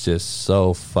that it's just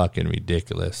so fucking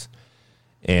ridiculous.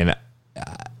 And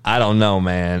I don't know,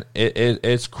 man.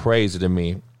 It's crazy to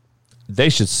me. They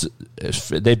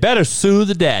better sue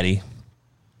the daddy,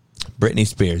 Britney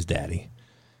Spears' daddy,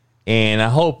 and I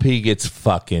hope he gets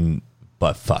fucking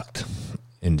butt fucked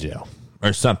in jail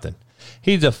or something.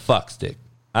 He's a fuckstick.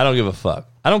 I don't give a fuck.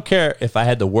 I don't care if I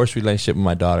had the worst relationship with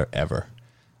my daughter ever.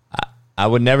 I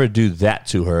would never do that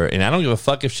to her, and I don't give a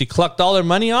fuck if she clucked all her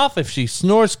money off, if she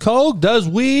snorts coke, does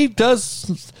weed,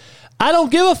 I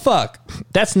don't give a fuck.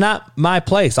 That's not my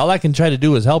place. All I can try to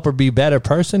do is help her be a better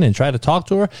person and try to talk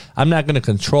to her. I'm not going to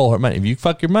control her money. If you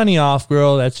fuck your money off,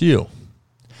 girl, that's you.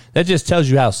 That just tells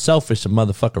you how selfish a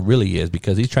motherfucker really is,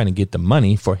 because he's trying to get the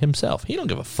money for himself. He don't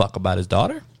give a fuck about his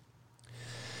daughter.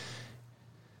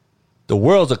 The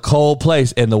world's a cold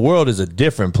place, and the world is a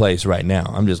different place right now.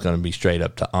 I'm just going to be straight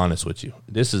up honest with you.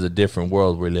 This is a different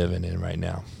world we're living in right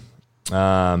now.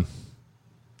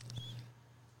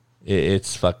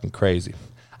 It's fucking crazy.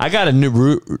 I got a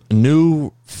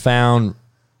newfound,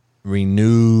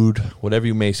 renewed, whatever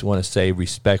you may want to say,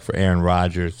 respect for Aaron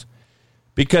Rodgers,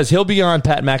 because he'll be on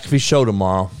Pat McAfee's show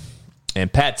tomorrow.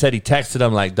 And Pat said he texted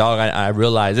him like, dog, I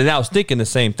realized, and I was thinking the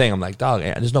same thing. I'm like, dog,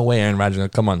 there's no way Aaron Rodgers is going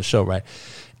to come on the show, right?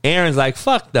 Aaron's like,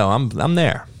 fuck no, I'm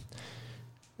there.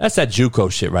 That's that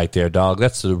JUCO shit right there, dog.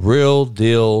 That's the real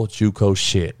deal JUCO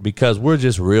shit, because we're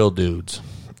just real dudes.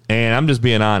 And I'm just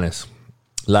being honest.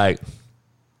 Like,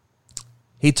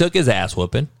 he took his ass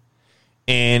whooping,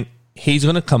 and he's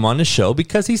going to come on the show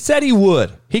because he said he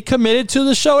would. He committed to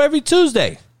the show every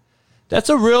Tuesday. That's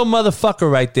a real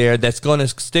motherfucker right there that's going to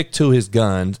stick to his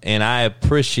guns, and I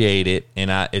appreciate it, and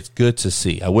it's good to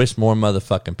see. I wish more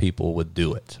motherfucking people would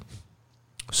do it.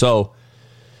 So,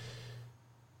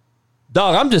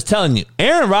 dog, I'm just telling you,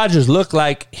 Aaron Rodgers looked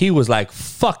like he was like,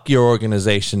 fuck your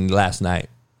organization last night.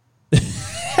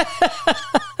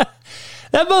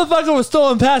 That motherfucker was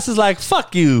throwing passes like,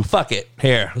 fuck you, fuck it.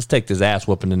 Here, let's take this ass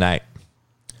whooping tonight.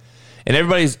 And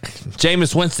everybody's,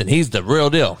 Jameis Winston, he's the real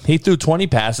deal. He threw 20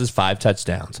 passes, 5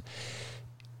 touchdowns.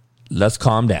 Let's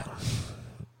calm down.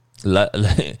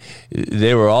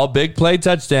 They were all big play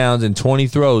touchdowns, and 20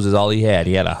 throws is all he had.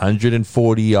 He had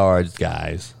 140 yards,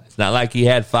 guys. It's not like he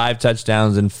had 5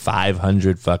 touchdowns and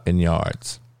 500 fucking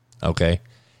yards. Okay?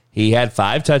 He had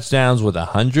 5 touchdowns with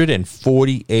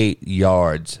 148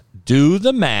 yards. Do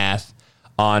the math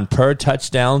on per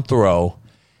touchdown throw,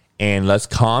 and let's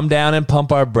calm down and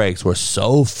pump our brakes. We're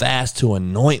so fast to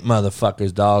anoint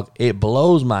motherfuckers, dog. It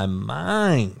blows my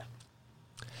mind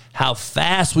how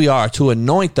fast we are to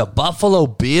anoint the Buffalo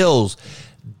Bills.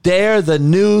 They're the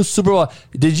new Super Bowl.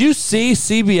 Did you see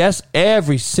CBS?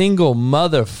 Every single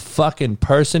motherfucking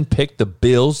person picked the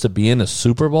Bills to be in the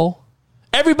Super Bowl.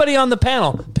 Everybody on the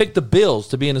panel picked the Bills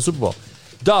to be in the Super Bowl.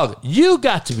 Dog, you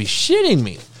got to be shitting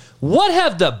me. What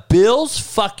have the Bills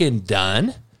fucking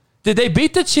done? Did they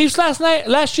beat the Chiefs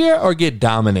last year, or get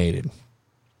dominated?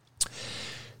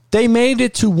 They made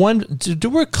it to one.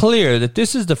 We're clear that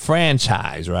this is the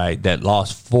franchise, right, that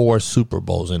lost 4 Super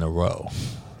Bowls in a row.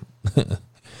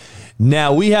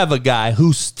 Now we have a guy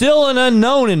who's still an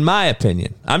unknown, in my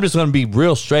opinion. I'm just going to be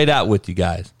real straight out with you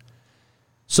guys.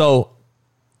 So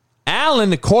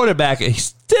Allen, the quarterback, is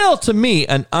still, to me,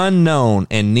 an unknown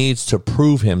and needs to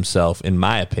prove himself, in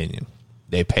my opinion.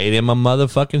 They paid him a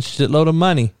motherfucking shitload of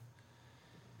money.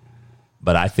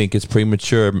 But I think it's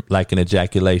premature, like an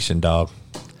ejaculation, dog.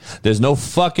 There's no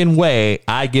fucking way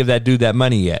I give that dude that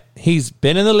money yet. He's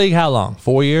been in the league how long?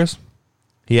 4 years?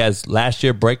 He has last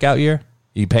year, breakout year.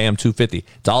 You pay him $250.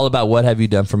 It's all about what have you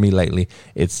done for me lately.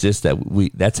 It's just that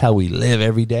that's how we live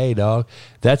every day, dog.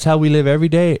 That's how we live every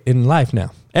day in life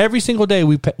now. Every single day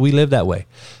we live that way.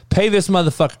 Pay this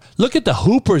motherfucker. Look at the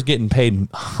Hoopers getting paid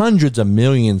hundreds of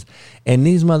millions, and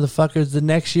these motherfuckers the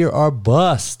next year are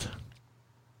bust.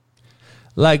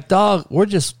 Like, dog, we're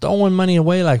just throwing money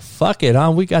away like, fuck it,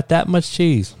 huh? We got that much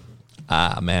cheese.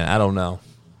 Man, I don't know.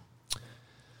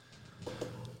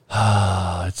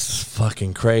 It's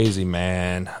fucking crazy,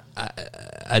 man.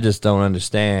 I just don't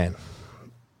understand.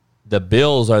 The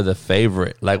Bills are the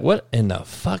favorite. Like, what in the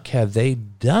fuck have they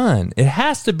done? It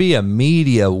has to be a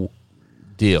media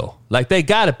deal. Like, they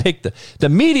got to pick the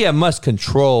media must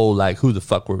control, like, who the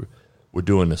fuck we're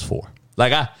doing this for.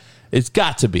 Like, it's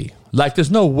got to be. Like,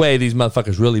 there's no way these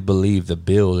motherfuckers really believe the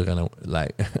Bills are going to,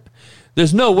 like,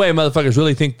 there's no way motherfuckers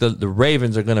really think the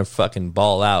Ravens are going to fucking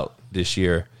ball out this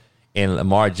year, and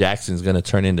Lamar Jackson's going to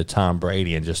turn into Tom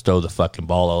Brady and just throw the fucking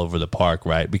ball all over the park,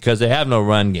 right? Because they have no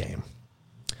run game.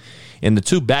 And the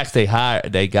 2 backs they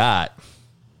got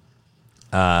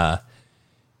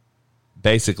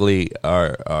basically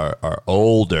are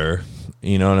older.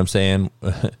 You know what I'm saying?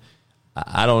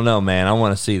 I don't know, man. I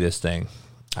want to see this thing.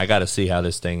 I got to see how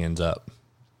this thing ends up.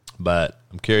 But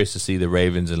I'm curious to see the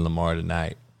Ravens and Lamar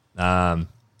tonight.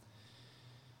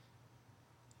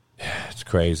 It's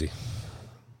crazy.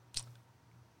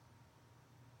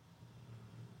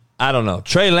 I don't know.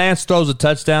 Trey Lance throws a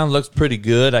touchdown. Looks pretty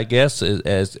good, I guess.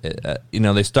 As you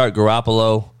know, they start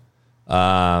Garoppolo.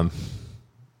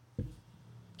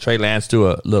 Trey Lance do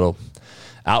a little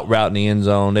out route in the end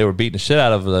zone. They were beating the shit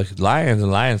out of the Lions, and the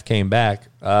Lions came back.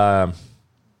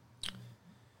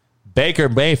 Baker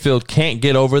Mayfield can't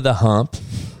get over the hump.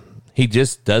 He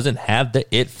just doesn't have the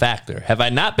it factor. Have I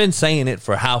not been saying it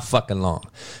for how fucking long?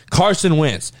 Carson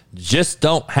Wentz just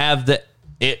don't have the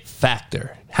it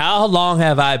factor. How long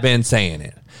have I been saying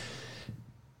it?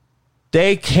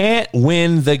 They can't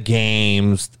win the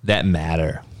games that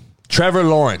matter. Trevor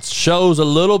Lawrence shows a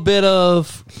little bit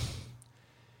of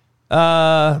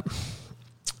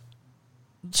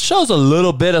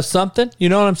something. You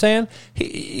know what I'm saying?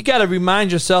 You got to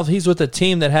remind yourself he's with a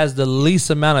team that has the least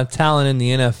amount of talent in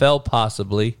the NFL,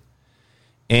 possibly.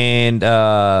 And,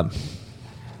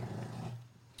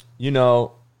 you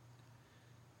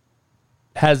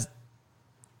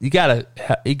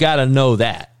gotta know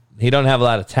that. He don't have a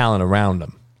lot of talent around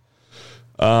him.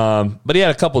 But he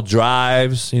had a couple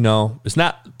drives, It's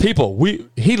not people.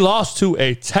 He lost to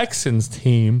a Texans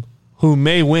team who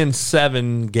may win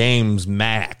 7 games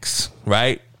max,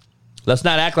 right? Let's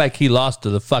not act like he lost to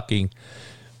the fucking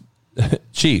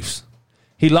Chiefs.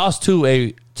 He lost to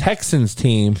a Texans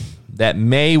team that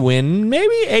may win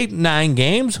maybe 8, 9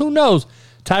 games. Who knows?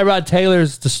 Tyrod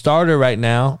Taylor's the starter right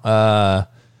now.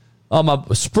 My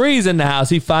Spree's in the house.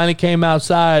 He finally came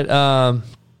outside.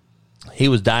 He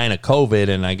was dying of COVID,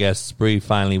 and I guess Spree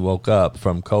finally woke up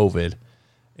from COVID,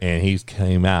 and he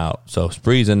came out. So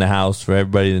Spree's in the house for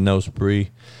everybody to know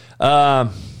Spree.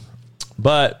 But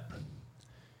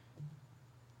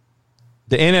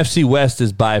the NFC West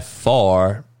is by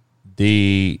far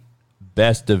the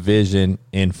best division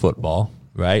in football,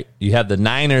 right? You have the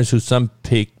Niners, who some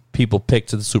people pick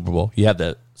to the Super Bowl. You have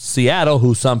the Seattle,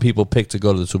 who some people pick to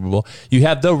go to the Super Bowl. You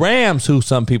have the Rams, who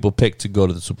some people pick to go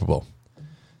to the Super Bowl.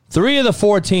 3 of the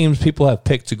 4 teams people have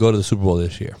picked to go to the Super Bowl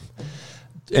this year.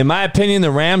 In my opinion,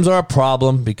 the Rams are a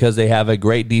problem because they have a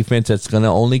great defense that's going to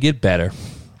only get better.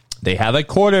 They have a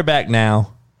quarterback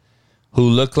now who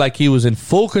looked like he was in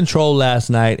full control last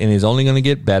night and is only going to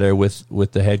get better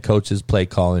with the head coach's play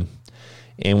calling.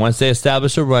 And once they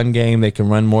establish a run game, they can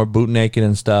run more boot naked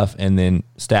and stuff, and then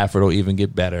Stafford will even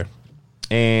get better.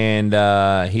 And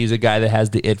he's a guy that has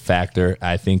the it factor.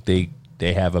 I think they're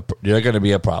going to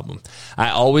be a problem. I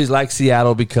always like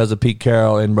Seattle because of Pete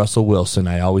Carroll and Russell Wilson.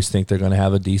 I always think they're going to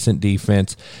have a decent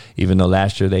defense, even though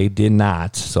last year they did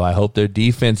not. So I hope their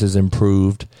defense is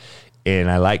improved.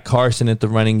 And I like Carson at the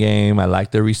running game. I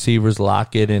like their receivers,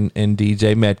 Lockett and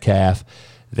DJ Metcalf.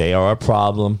 They are a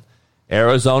problem.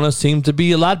 Arizona seemed to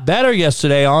be a lot better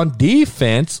yesterday on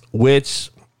defense, which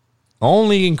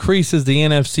only increases the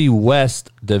NFC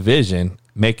West division,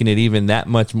 making it even that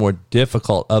much more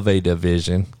difficult of a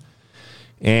division.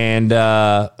 And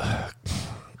Kyler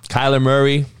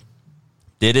Murray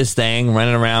did his thing,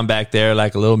 running around back there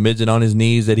like a little midget on his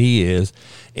knees that he is,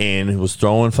 and was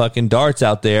throwing fucking darts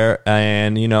out there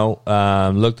and,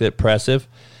 looked impressive.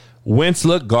 Wentz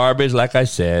looked garbage, like I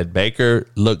said. Baker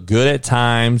looked good at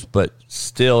times, but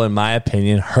still, in my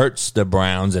opinion, hurts the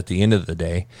Browns at the end of the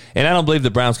day. And I don't believe the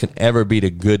Browns can ever beat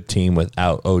a good team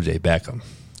without O.J. Beckham.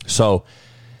 So,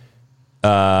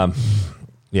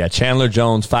 Chandler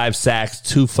Jones, 5 sacks,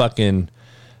 2 fucking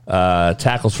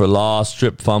tackles for loss,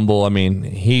 strip fumble. I mean,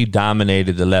 he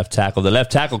dominated the left tackle. The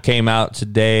left tackle came out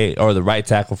today, or the right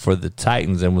tackle for the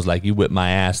Titans, and was like, "You whipped my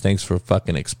ass. Thanks for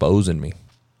fucking exposing me."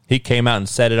 He came out and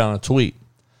said it on a tweet.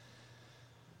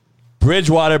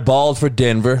 Bridgewater balled for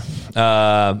Denver.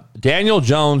 Daniel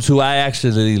Jones, who I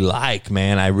actually like,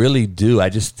 man, I really do. I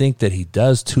just think that he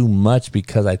does too much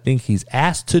because I think he's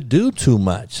asked to do too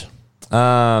much.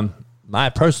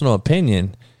 My personal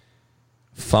opinion,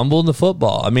 fumbled the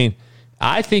football. I mean,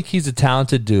 I think he's a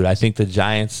talented dude. I think the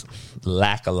Giants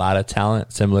lack a lot of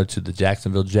talent, similar to the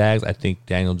Jacksonville Jags. I think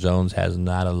Daniel Jones has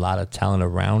not a lot of talent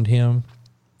around him.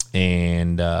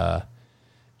 And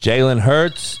Jalen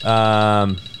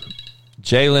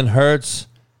Hurts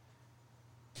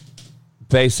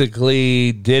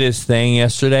basically did his thing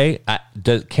yesterday.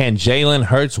 Can Jalen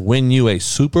Hurts win you a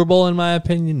Super Bowl, in my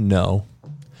opinion? No.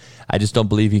 I just don't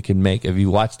believe he can make. If you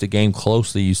watch the game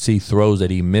closely, you see throws that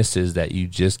he misses that you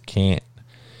just can't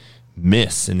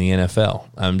miss in the NFL.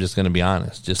 I'm just going to be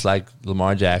honest. Just like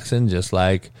Lamar Jackson, just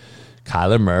like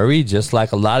Kyler Murray, just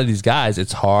like a lot of these guys,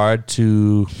 it's hard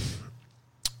to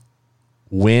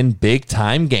win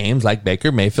big-time games like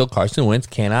Baker Mayfield, Carson Wentz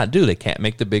cannot do. They can't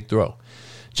make the big throw.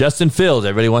 Justin Fields,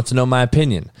 everybody wants to know my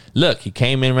opinion. Look, he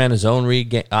came in, ran his own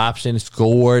read option,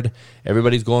 scored.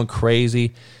 Everybody's going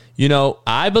crazy.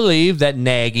 I believe that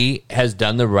Nagy has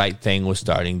done the right thing with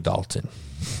starting Dalton.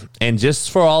 And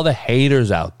just for all the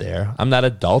haters out there, I'm not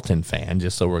a Dalton fan,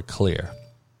 just so we're clear.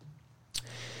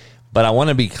 But I want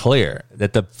to be clear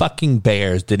that the fucking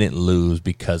Bears didn't lose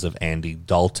because of Andy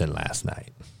Dalton last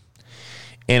night.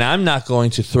 And I'm not going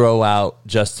to throw out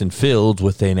Justin Fields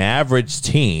with an average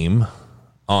team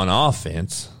on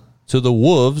offense to the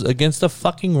Wolves against the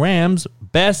fucking Rams'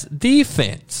 best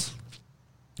defense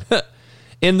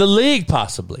in the league,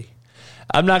 possibly.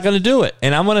 I'm not going to do it.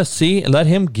 And I'm going to let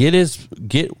him get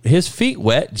his feet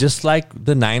wet, just like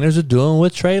the Niners are doing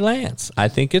with Trey Lance. I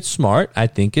think it's smart. I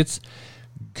think it's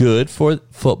good for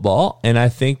football, and I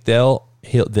think they'll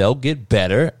get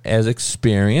better as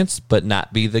experience, but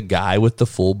not be the guy with the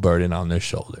full burden on their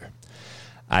shoulder.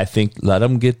 I think let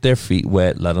them get their feet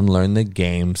wet, let them learn the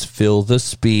games, feel the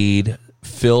speed,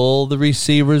 fill the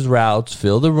receivers' routes,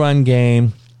 fill the run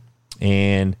game,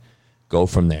 and go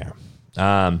from there.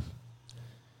 I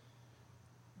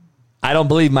don't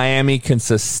believe Miami can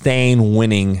sustain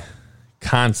winning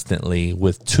constantly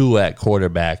with Tua at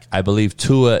quarterback. I believe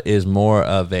Tua is more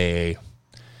of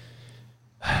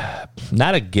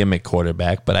not a gimmick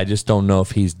quarterback, but I just don't know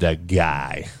if he's the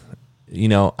guy.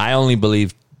 I only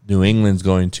believe New England's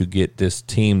going to get this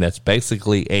team that's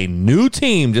basically a new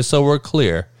team, just so we're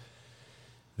clear.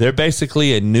 They're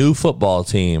basically a new football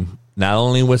team, not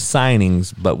only with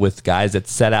signings, but with guys that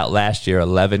set out last year.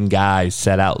 11 guys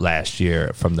set out last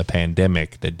year from the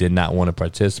pandemic that did not want to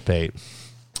participate.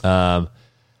 I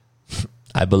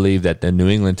believe that the New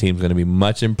England team is going to be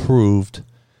much improved.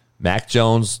 Mac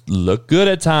Jones looked good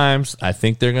at times. I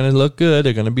think they're going to look good.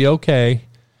 They're going to be okay.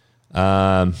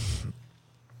 And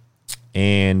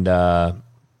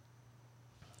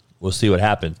we'll see what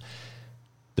happens.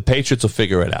 The Patriots will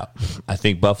figure it out. I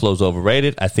think Buffalo's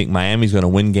overrated. I think Miami's going to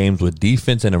win games with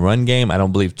defense and a run game. I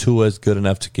don't believe Tua is good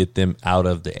enough to get them out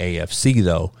of the AFC,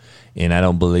 though, and I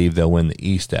don't believe they'll win the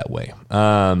East that way.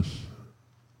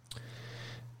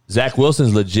 Zach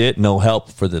Wilson's legit. No help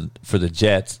for the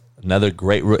Jets.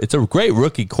 It's a great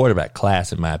rookie quarterback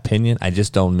class, in my opinion. I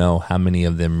just don't know how many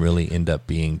of them really end up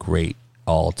being great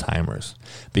all-timers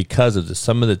because of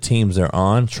some of the teams they're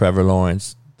on. Trevor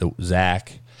Lawrence,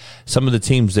 Zach. Some of the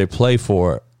teams they play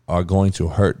for are going to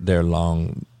hurt their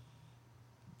longevity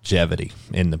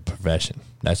in the profession.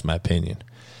 That's my opinion.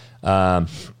 How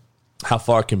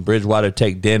far can Bridgewater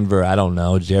take Denver? I don't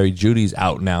know. Jerry Jeudy's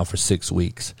out now for 6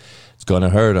 weeks. It's going to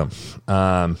hurt him.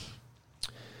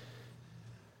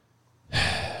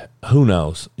 Who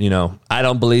knows? I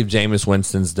don't believe Jameis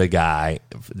Winston's the guy,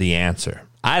 the answer.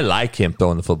 I like him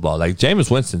throwing the football. Like,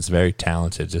 Jameis Winston's very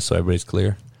talented, just so everybody's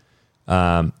clear.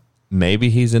 Maybe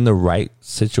he's in the right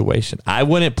situation. I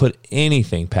wouldn't put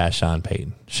anything past Sean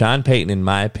Payton. Sean Payton, in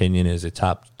my opinion, is a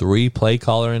top 3 play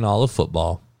caller in all of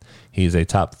football. He's a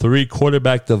top 3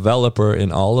 quarterback developer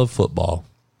in all of football.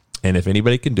 And if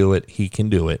anybody can do it, he can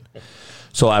do it.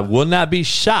 So I will not be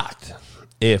shocked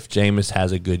if Jameis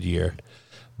has a good year.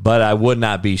 But I would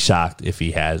not be shocked if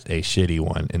he has a shitty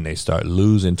one and they start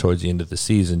losing towards the end of the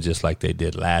season just like they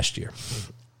did last year.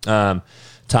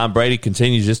 Tom Brady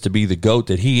continues just to be the GOAT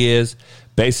that he is,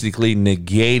 basically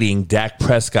negating Dak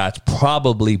Prescott's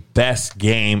probably best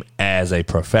game as a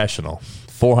professional.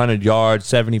 400 yards,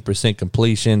 70%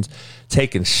 completions,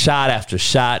 taking shot after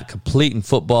shot, completing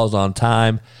footballs on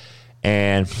time.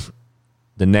 And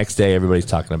the next day, everybody's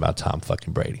talking about Tom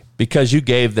fucking Brady because you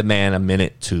gave the man a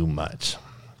minute too much.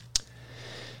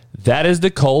 That is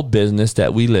the cold business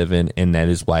that we live in, and that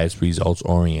is why it's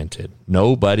results-oriented.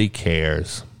 Nobody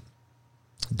cares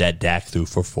that Dak threw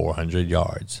for 400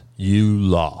 yards. You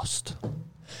lost.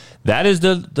 That is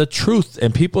the truth,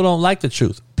 and people don't like the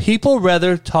truth. People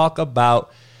rather talk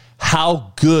about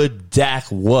how good Dak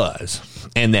was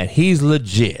and that he's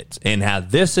legit and how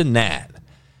this and that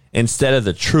instead of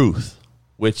the truth,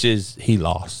 which is he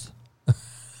lost.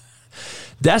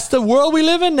 That's the world we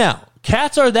live in now.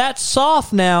 Cats are that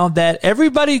soft now that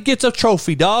everybody gets a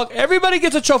trophy, dog. Everybody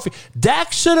gets a trophy.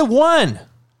 Dak should have won.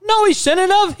 No, he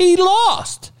shouldn't have. He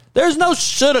lost. There's no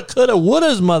shoulda, coulda,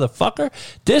 wouldas, motherfucker.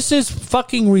 This is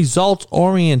fucking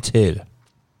results-oriented.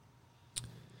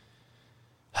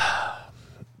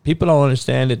 People don't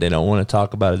understand it. They don't want to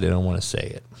talk about it. They don't want to say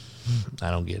it. I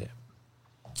don't get it.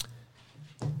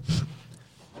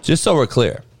 Just so we're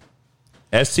clear,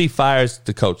 SC fires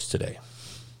the coach today.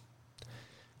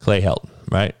 Clay Helton,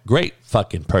 right? Great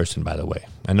fucking person, by the way.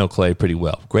 I know Clay pretty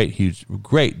well. Great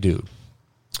dude.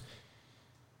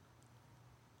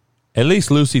 At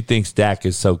least Lucy thinks Dak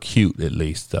is so cute, at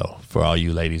least, though, for all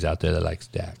you ladies out there that likes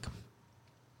Dak.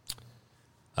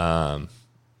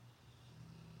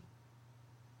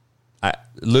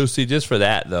 Lucy, just for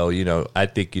that, though, I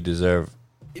think you deserve...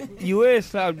 You is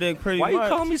slap dick pretty much. Why you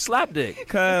calling me slap dick?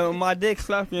 Because my dick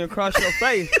slapped you across your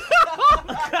face.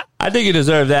 I think you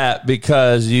deserve that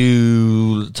because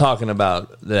you talking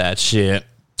about that shit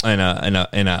in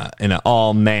a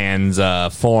all man's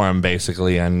forum,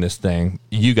 basically, on this thing.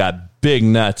 You got big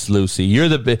nuts, Lucy. You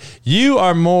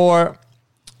got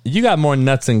more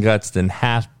nuts and guts than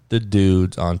half the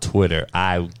dudes on Twitter.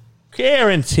 I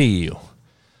guarantee you,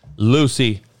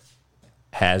 Lucy.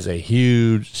 has a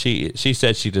huge. She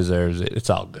said she deserves it. It's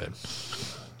all good.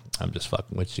 I'm just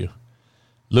fucking with you.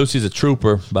 Lucy's a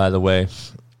trooper, by the way.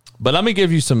 But let me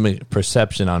give you some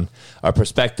perception on or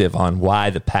perspective on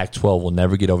why the Pac-12 will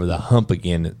never get over the hump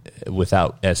again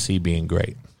without SC being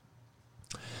great.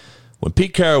 When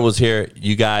Pete Carroll was here,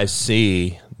 you guys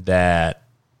see that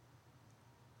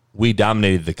we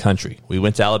dominated the country. We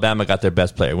went to Alabama, got their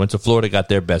best player. Went to Florida, got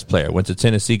their best player. Went to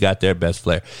Tennessee, got their best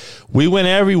player. We went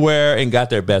everywhere and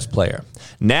got their best player.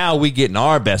 Now we getting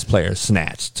our best players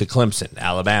snatched to Clemson,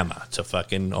 Alabama, to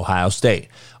fucking Ohio State.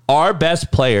 Our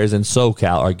best players in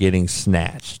SoCal are getting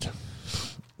snatched.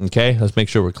 Okay, let's make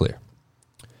sure we're clear.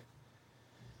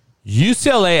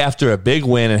 UCLA, after a big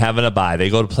win and having a bye, they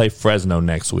go to play Fresno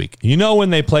next week. You know when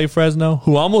they play Fresno?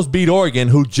 Who almost beat Oregon,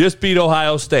 who just beat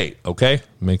Ohio State. Okay,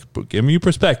 give me your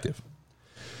perspective.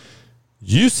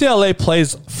 UCLA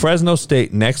plays Fresno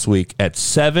State next week at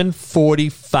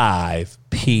 7:45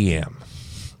 p.m.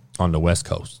 on the West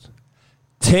Coast.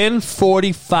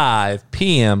 10:45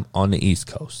 p.m. on the East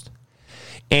Coast.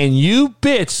 And you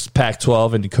bitch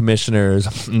Pac-12 and the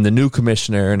commissioners and the new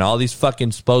commissioner and all these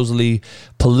fucking supposedly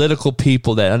political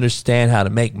people that understand how to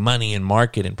make money and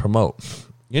market and promote.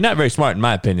 You're not very smart in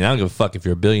my opinion. I don't give a fuck if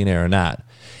you're a billionaire or not.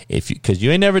 Because you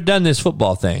ain't never done this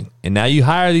football thing. And now you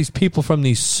hire these people from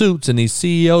these suits and these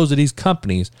CEOs of these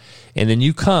companies. And then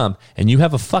you come and you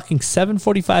have a fucking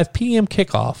 7:45 p.m.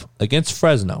 kickoff against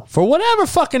Fresno. For whatever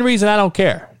fucking reason, I don't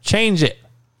care. Change it.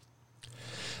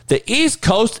 The East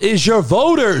Coast is your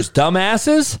voters,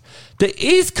 dumbasses. The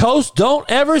East Coast don't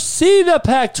ever see the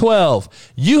Pac-12.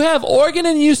 You have Oregon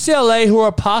and UCLA who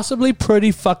are possibly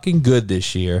pretty fucking good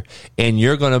this year. And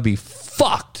you're going to be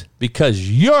fucked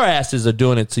because your asses are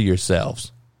doing it to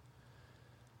yourselves.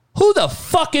 Who the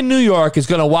fuck in New York is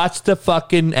going to watch the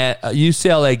fucking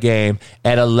UCLA game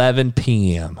at 11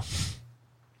 p.m.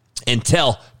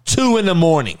 until 2 in the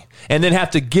morning and then have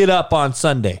to get up on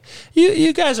Sunday?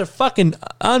 You guys are fucking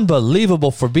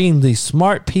unbelievable for being these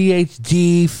smart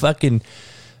PhD fucking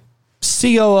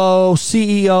COO,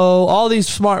 CEO, all these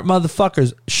smart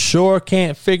motherfuckers sure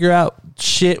can't figure out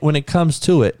shit when it comes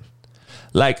to it.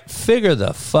 Like, figure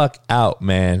the fuck out,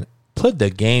 man. Put the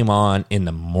game on in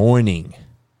the morning.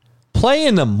 Play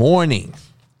in the morning.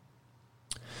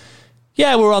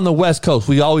 Yeah, we're on the West Coast.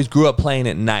 We always grew up playing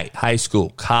at night. High school,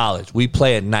 college. We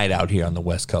play at night out here on the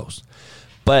West Coast.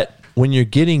 But when you're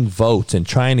getting votes and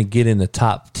trying to get in the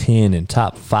top 10 and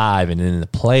top 5 and in the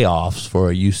playoffs for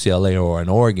a UCLA or an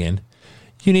Oregon,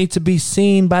 you need to be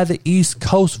seen by the East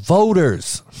Coast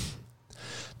voters.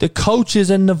 The coaches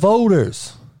and the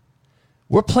voters.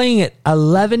 We're playing at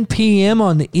 11 p.m.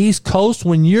 on the East Coast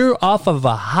when you're off of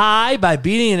a high by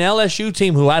beating an LSU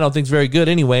team who I don't think is very good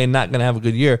anyway and not going to have a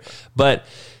good year. But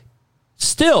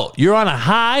still, you're on a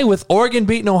high with Oregon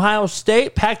beating Ohio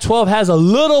State. Pac-12 has a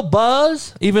little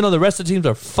buzz, even though the rest of the teams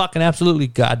are fucking absolutely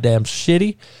goddamn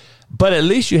shitty. But at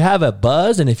least you have a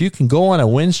buzz, and if you can go on a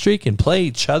win streak and play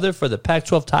each other for the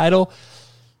Pac-12 title,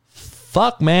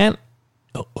 fuck, man,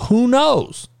 who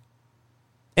knows?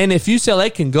 And if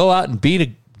UCLA can go out and beat a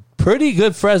pretty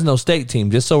good Fresno State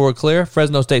team, just so we're clear,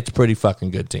 Fresno State's a pretty fucking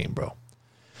good team, bro.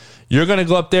 You're going to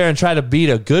go up there and try to beat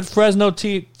a good Fresno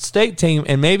State team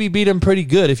and maybe beat them pretty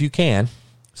good if you can.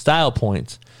 Style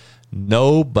points.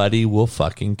 Nobody will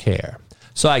fucking care.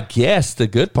 So I guess the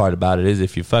good part about it is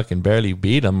if you fucking barely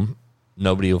beat them,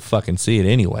 nobody will fucking see it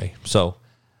anyway. So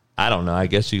I don't know. I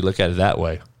guess you look at it that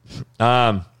way.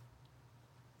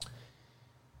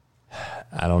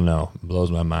 I don't know. It blows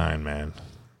my mind, man.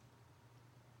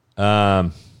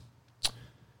 I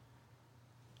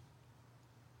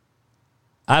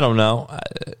don't know.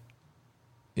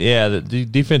 The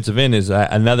defensive end is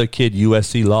another kid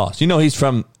USC lost. You know he's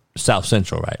from South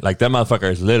Central, right? Like that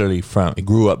motherfucker is literally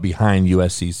grew up behind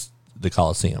USC's the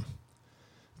Coliseum.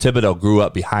 Thibodeau grew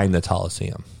up behind the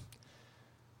Coliseum.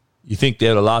 You think they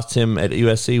would have lost him at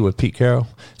USC with Pete Carroll?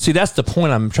 See, that's the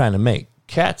point I'm trying to make.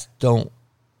 Cats don't.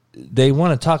 They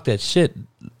want to talk that shit.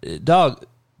 Dog,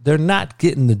 they're not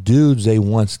getting the dudes they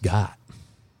once got.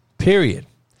 Period.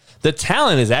 The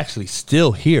talent is actually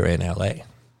still here in LA.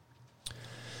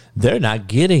 They're not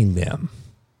getting them.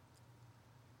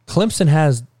 Clemson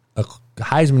has a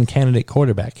Heisman candidate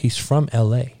quarterback. He's from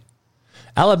LA.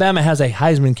 Alabama has a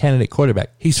Heisman candidate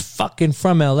quarterback. He's fucking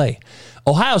from LA.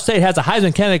 Ohio State has a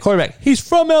Heisman candidate quarterback. He's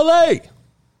from LA.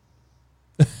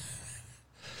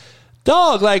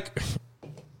 Dog, like,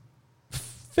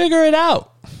 figure it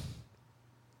out.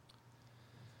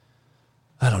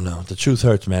 I don't know. The truth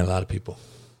hurts, man. A lot of people.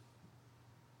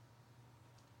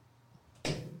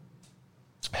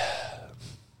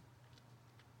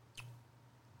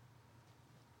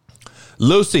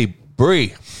 Lucy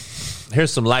Bree,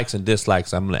 here's some likes and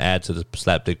dislikes I'm going to add to the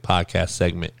Slapdick podcast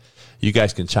segment. You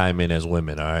guys can chime in as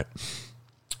women, all right?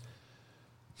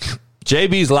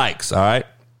 JB's likes, all right?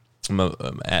 We're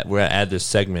going to add this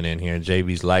segment in here,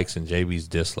 JB's likes and JB's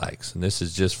dislikes. And this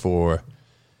is just for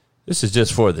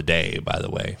the day, by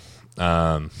the way.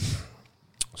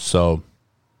 So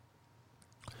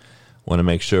want to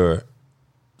make sure.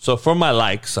 So for my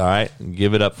likes, all right,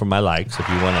 give it up for my likes. If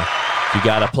you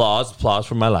got applause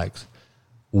for my likes.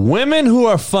 Women who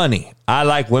are funny. I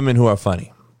like women who are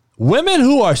funny. Women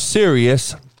who are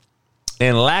serious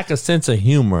and lack a sense of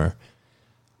humor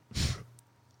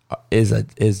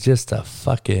is just a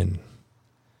fucking.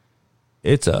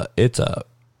 It's a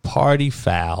party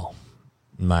foul,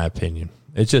 in my opinion.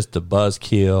 It's just a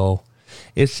buzzkill.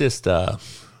 It's just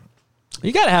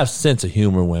you gotta have a sense of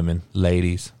humor, women,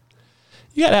 ladies.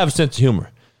 You gotta have a sense of humor.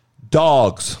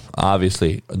 Dogs,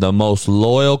 obviously, the most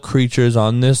loyal creatures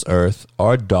on this earth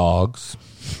are dogs.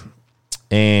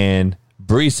 And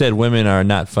Bree said women are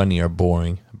not funny or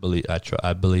boring.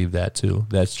 I believe that too.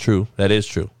 That's true. That is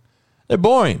true. They're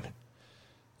boring.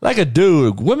 Like a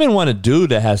dude. Women want a dude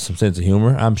that has some sense of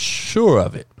humor. I'm sure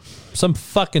of it. Some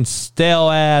fucking stale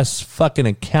ass fucking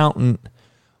accountant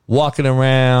walking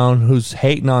around who's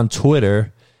hating on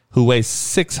Twitter, who weighs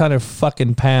 600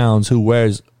 fucking pounds, who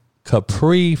wears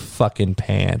capri fucking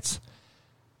pants,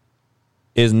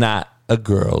 is not a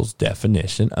girl's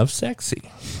definition of sexy.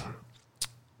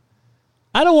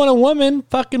 I don't want a woman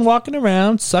fucking walking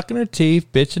around, sucking her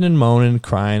teeth, bitching and moaning,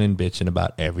 crying and bitching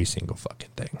about every single fucking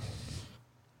thing.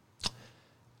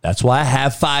 That's why I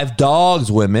have 5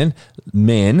 dogs, women,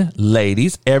 men,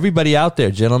 ladies, everybody out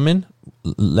there, gentlemen,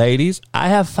 ladies. I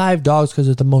have 5 dogs because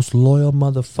they're the most loyal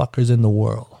motherfuckers in the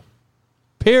world.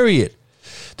 Period.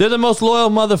 They're the most loyal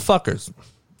motherfuckers.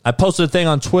 I posted a thing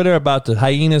on Twitter about the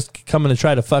hyenas coming to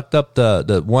try to fuck up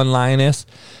the one lioness,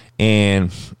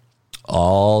 and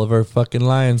all of her fucking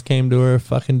lions came to her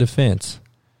fucking defense.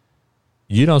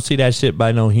 You don't see that shit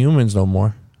by no humans no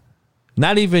more.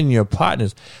 Not even your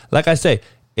partners. Like I say,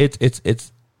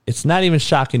 it's not even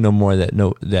shocking no more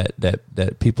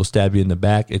that people stab you in the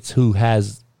back. It's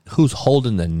who's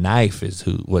holding the knife is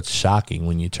what's shocking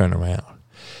when you turn around.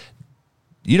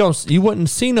 You wouldn't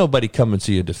see nobody coming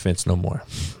to your defense no more.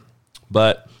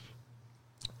 But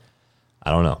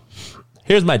I don't know.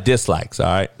 Here's my dislikes, all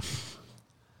right?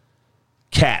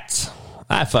 Cats.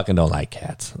 I fucking don't like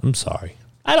cats. I'm sorry.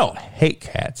 I don't hate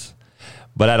cats,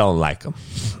 but I don't like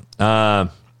them.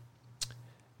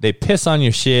 They piss on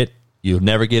your shit. You'll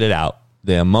never get it out.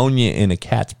 The ammonia in a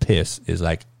cat's piss is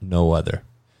like no other.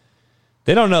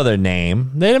 They don't know their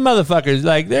name. They're the motherfuckers.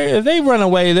 Like, if they run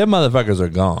away, their motherfuckers are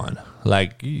gone.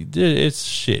 Like, it's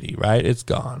shitty, right? It's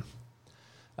gone.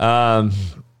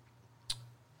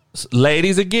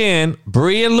 Ladies, again,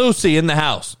 Bree and Lucy in the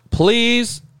house.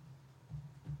 Please.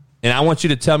 And I want you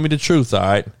to tell me the truth, all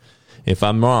right? If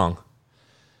I'm wrong.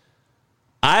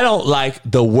 I don't like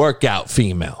the workout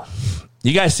female.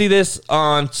 You guys see this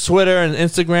on Twitter and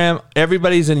Instagram?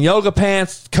 Everybody's in yoga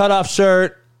pants, cut off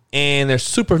shirt, and they're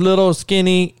super little,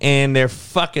 skinny, and they're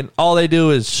fucking, all they do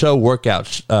is show workout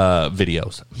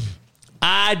videos.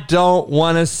 I don't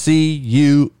want to see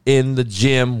you in the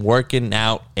gym working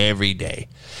out every day.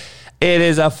 It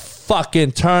is a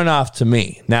fucking turnoff to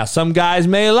me. Now, some guys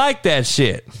may like that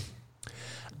shit.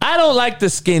 I don't like the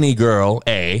skinny girl,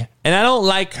 and I don't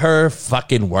like her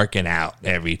fucking working out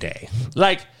every day.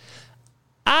 Like,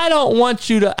 I don't want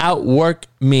you to outwork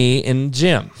me in the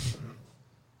gym.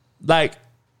 Like,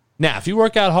 now, if you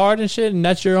work out hard and shit and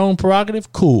that's your own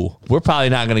prerogative, cool. We're probably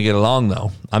not going to get along,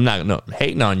 though. I'm not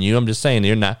hating on you. I'm just saying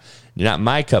you're not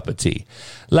my cup of tea.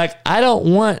 Like, I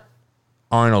don't want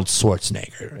Arnold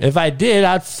Schwarzenegger. If I did,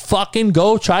 I'd fucking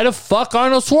go try to fuck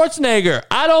Arnold Schwarzenegger.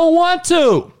 I don't want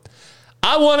to.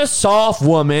 I want a soft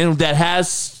woman that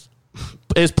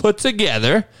is put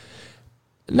together,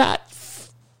 not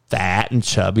fat and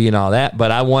chubby and all that,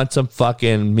 but I want some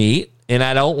fucking meat. And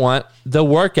I don't want the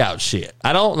workout shit.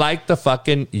 I don't like the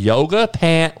fucking yoga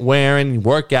pant wearing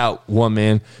workout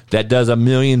woman that does a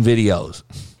million videos.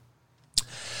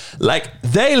 Like,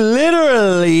 they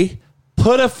literally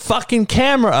put a fucking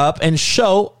camera up and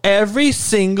show every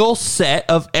single set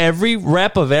of every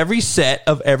rep of every set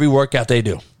of every workout they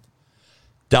do.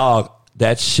 Dog,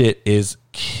 that shit is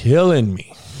killing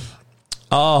me.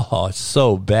 Oh, it's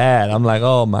so bad. I'm like,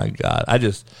 oh my God.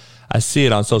 I see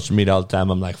it on social media all the time.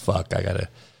 I'm like, fuck, I got to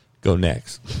go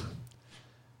next.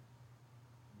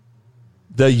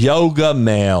 The yoga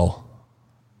male.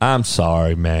 I'm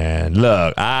sorry, man.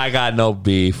 Look, I got no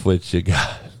beef with you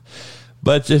guys.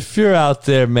 But if you're out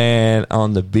there, man,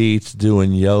 on the beach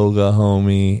doing yoga,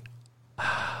 homie,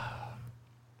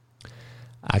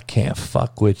 I can't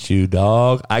fuck with you,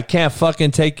 dog. I can't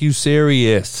fucking take you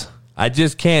serious. I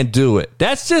just can't do it.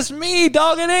 That's just me,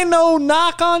 dog. It ain't no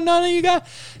knock on none of you guys.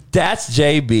 That's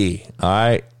JB, all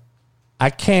right? I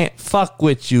can't fuck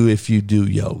with you if you do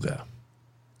yoga.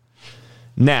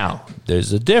 Now,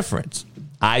 there's a difference.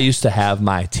 I used to have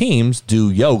my teams do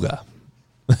yoga.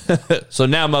 So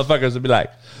now motherfuckers would be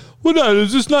like, well, no,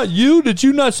 is this not you? Did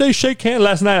you not say shake hands?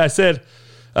 Last night I said,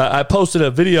 I posted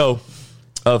a video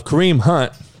of Kareem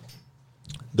Hunt,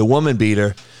 the woman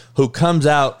beater, who comes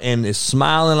out and is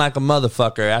smiling like a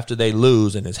motherfucker after they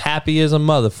lose and is happy as a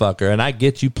motherfucker. And I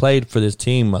get you played for this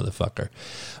team, motherfucker.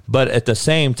 But at the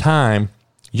same time,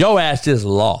 your ass just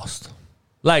lost.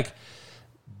 Like,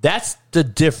 that's the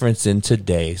difference in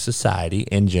today's society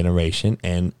and generation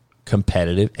and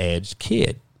competitive edge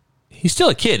kid. He's still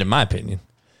a kid, in my opinion.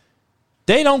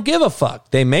 They don't give a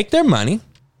fuck. They make their money.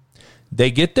 They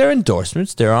get their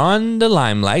endorsements. They're on the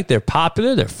limelight. They're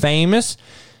popular. They're famous.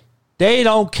 They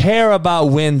don't care about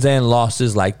wins and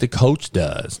losses like the coach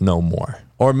does no more.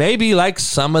 Or maybe like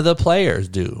some of the players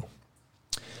do.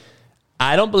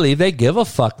 I don't believe they give a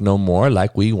fuck no more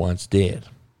like we once did.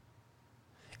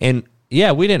 And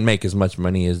yeah, we didn't make as much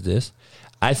money as this.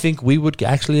 I think we would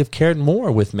actually have cared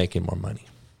more with making more money.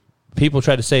 People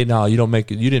try to say, no, you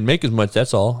didn't make as much,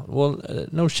 that's all. Well,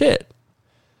 no shit.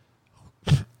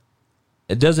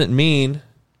 It doesn't mean,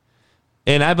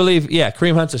 and I believe, yeah,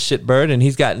 Kareem Hunt's a shitbird, and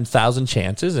he's gotten 1,000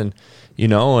 chances, and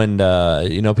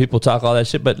people talk all that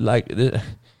shit, but like, it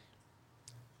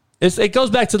goes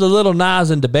back to the Lil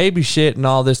Nas and the baby shit and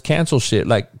all this cancel shit.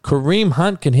 Like, Kareem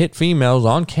Hunt can hit females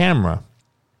on camera,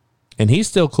 and he's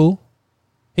still cool.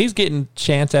 He's getting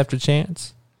chance after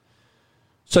chance.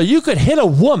 So you could hit a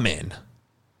woman,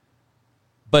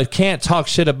 but can't talk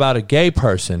shit about a gay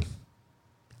person,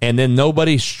 and then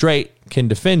nobody straight can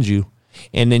defend you,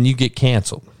 and then you get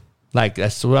canceled. Like,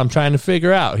 that's what I'm trying to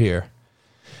figure out here.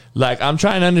 Like, I'm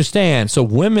trying to understand. So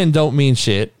women don't mean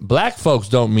shit. Black folks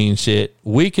don't mean shit.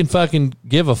 We can fucking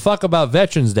give a fuck about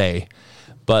Veterans Day,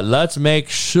 but let's make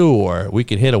sure we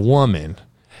can hit a woman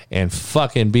and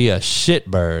fucking be a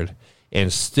shitbird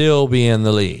and still be in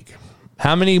the league.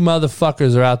 How many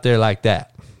motherfuckers are out there like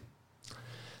that?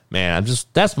 Man,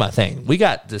 that's my thing. We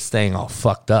got this thing all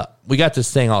fucked up. We got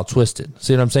this thing all twisted.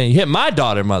 See what I'm saying? You hit my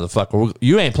daughter, motherfucker,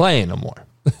 you ain't playing no more.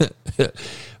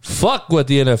 Fuck what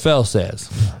the NFL says.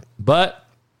 But,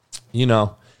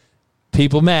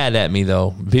 people mad at me,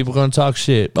 though. People going to talk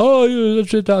shit. Oh, yeah, that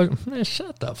shit talking. Man,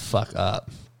 shut the fuck up.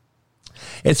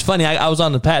 It's funny. I was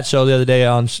on the Pat show the other day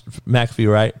on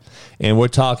McAfee, right? And we're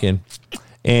talking.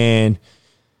 And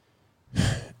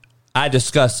I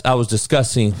was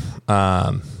discussing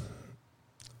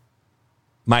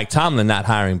Mike Tomlin not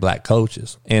hiring black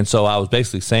coaches. And so I was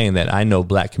basically saying that I know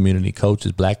black community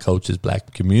coaches, black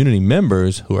community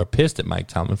members who are pissed at Mike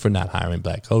Tomlin for not hiring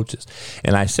black coaches.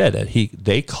 And I said that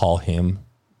they call him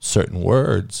certain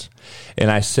words.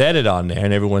 And I said it on there,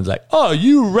 and everyone's like, oh,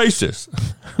 you racist.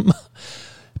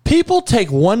 People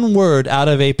take one word out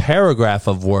of a paragraph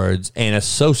of words and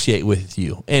associate with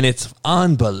you. And it's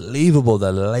unbelievable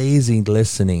the lazy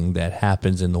listening that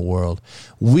happens in the world.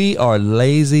 We are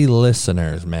lazy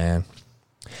listeners, man.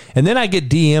 And then I get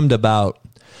DM'd about,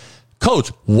 Coach,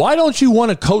 why don't you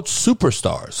want to coach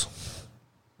superstars?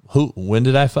 When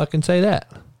did I fucking say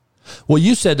that? Well,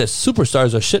 you said that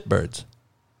superstars are shitbirds.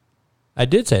 I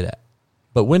did say that.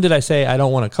 But when did I say I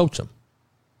don't want to coach them?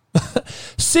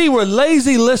 See, we're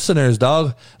lazy listeners,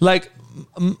 dog. Like,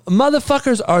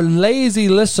 motherfuckers are lazy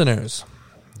listeners.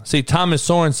 See, Thomas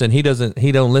Sorensen,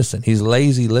 he don't listen. He's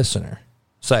lazy listener.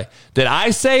 Say, did I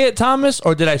say it, Thomas,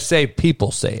 or did I say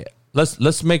people say it?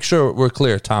 Let's make sure we're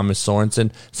clear, Thomas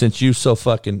Sorensen, since you so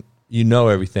fucking, you know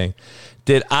everything.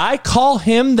 Did I call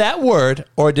him that word,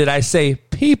 or did I say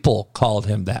people called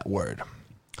him that word?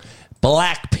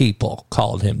 Black people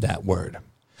called him that word.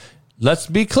 Let's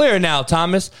be clear now,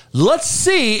 Thomas. Let's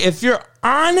see if you're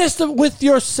honest with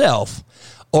yourself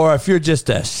or if you're just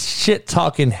a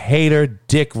shit-talking, hater,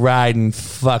 dick-riding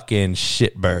fucking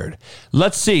shitbird.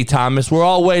 Let's see, Thomas. We're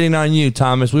all waiting on you,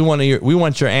 Thomas. We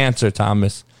want your answer,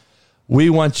 Thomas.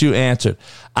 We want you answered.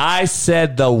 I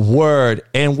said the word.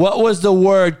 And what was the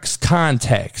word's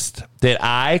context? Did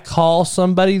I call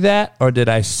somebody that, or did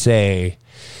I say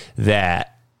that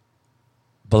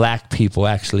black people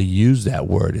actually use that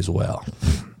word as well?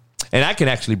 And I can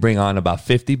actually bring on about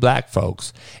 50 black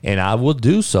folks, and I will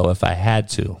do so if I had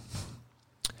to.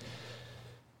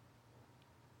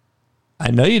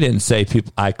 I know you didn't say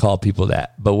I call people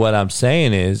that, but what I'm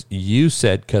saying is you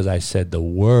said because I said the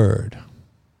word.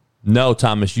 No,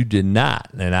 Thomas, you did not,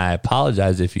 and I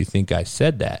apologize if you think I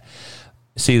said that.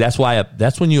 See, that's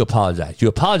when you apologize. You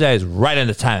apologize right at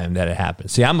the time that it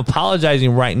happened. See, I'm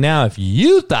apologizing right now. If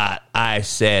you thought I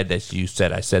said I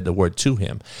said the word to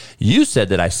him, you said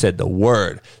that I said the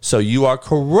word. So you are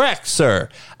correct, sir.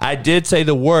 I did say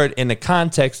the word in the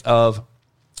context of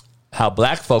how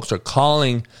black folks are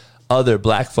calling other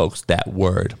black folks that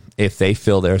word if they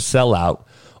feel they're sellout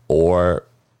or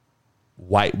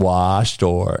whitewashed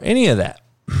or any of that.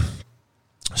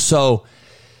 So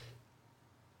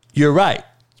you're right.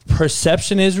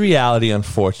 Perception is reality,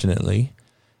 unfortunately.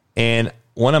 And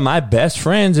one of my best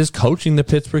friends is coaching the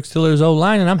Pittsburgh Steelers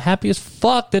O-line, and I'm happy as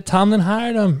fuck that Tomlin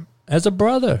hired him as a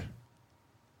brother.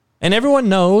 And everyone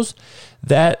knows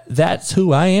that that's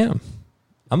who I am.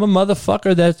 I'm a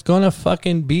motherfucker that's going to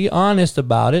fucking be honest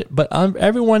about it, but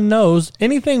everyone knows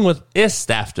anything with ist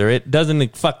after it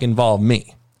doesn't fucking involve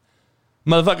me.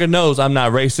 Motherfucker knows I'm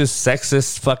not racist,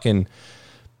 sexist, fucking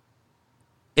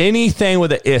anything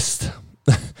with an ist.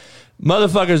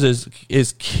 Motherfuckers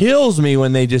is kills me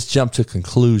when they just jump to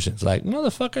conclusions. Like,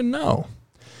 motherfucker, no.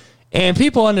 And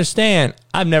people understand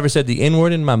I've never said the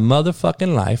N-word in my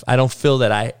motherfucking life. I don't feel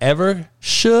that I ever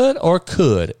should or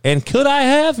could. And could I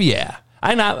have? Yeah.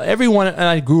 Everyone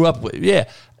I grew up with, yeah.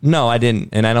 No, I didn't,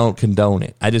 and I don't condone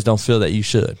it. I just don't feel that you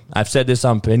should. I've said this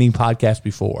on any podcast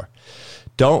before.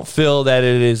 Don't feel that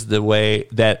it is the way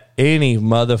that any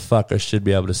motherfucker should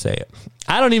be able to say it.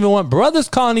 I don't even want brothers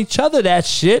calling each other that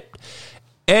shit.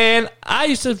 And I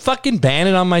used to fucking ban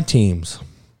it on my teams.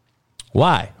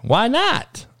 Why? Why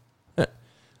not?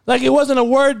 Like, it wasn't a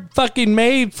word fucking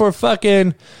made for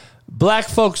fucking black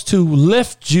folks to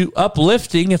lift you,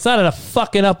 uplifting. It's not a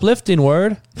fucking uplifting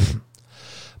word.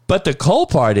 But the cool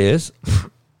part is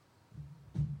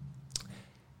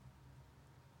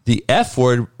the F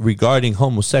word regarding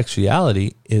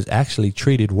homosexuality is actually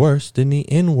treated worse than the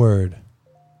N word.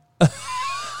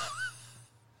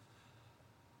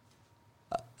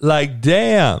 Like,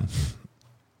 damn.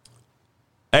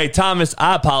 Hey, Thomas,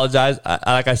 I apologize.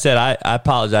 Like I said, I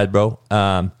apologize, bro.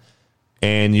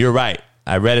 And you're right.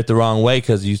 I read it the wrong way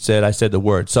because you said I said the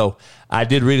word. So I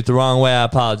did read it the wrong way. I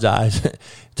apologize.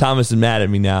 Thomas is mad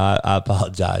at me now. I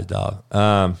apologize, dog.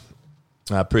 I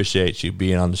appreciate you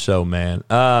being on the show, man.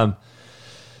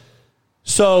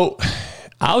 So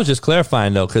I was just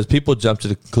clarifying, though, because people jump to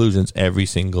the conclusions every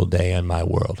single day in my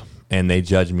world, and they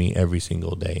judge me every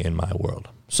single day in my world.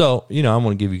 So, I'm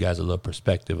going to give you guys a little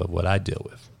perspective of what I deal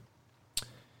with.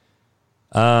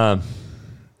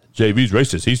 JV's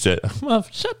racist. He said, well,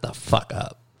 shut the fuck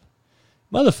up.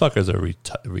 Motherfuckers are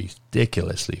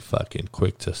ridiculously fucking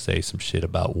quick to say some shit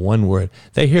about one word.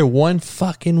 They hear one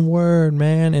fucking word,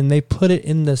 man, and they put it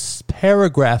in this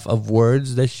paragraph of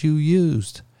words that you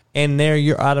used. And there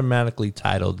you're automatically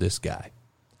titled this guy.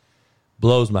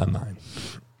 Blows my mind.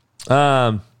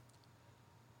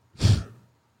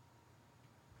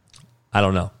 I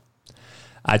don't know.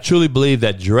 I truly believe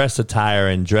that dress attire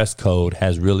and dress code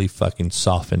has really fucking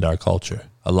softened our culture,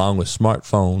 along with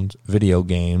smartphones, video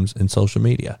games, and social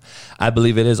media. I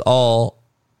believe it has all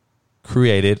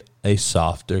created a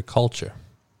softer culture.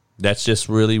 That's just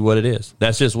really what it is.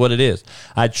 That's just what it is.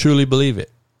 I truly believe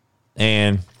it.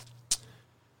 And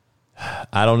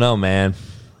I don't know, man.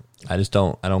 I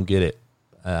don't get it.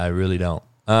 I really don't.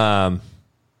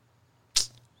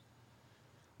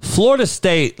 Florida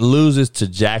State loses to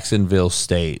Jacksonville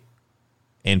State,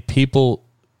 and people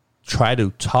try to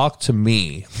talk to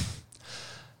me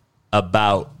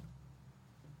about,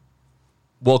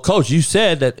 well, Coach, you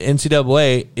said that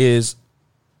NCAA is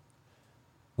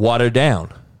watered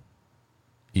down.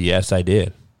 Yes, I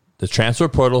did. The transfer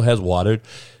portal has watered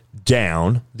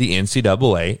down the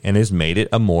NCAA and has made it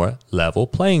a more level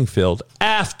playing field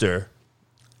after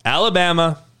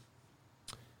Alabama,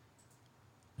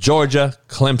 Georgia,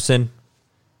 Clemson,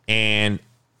 and,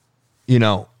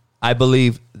 I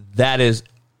believe that is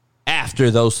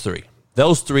after those three.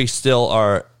 Those three still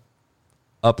are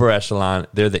upper echelon.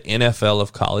 They're the NFL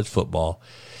of college football.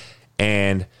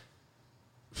 And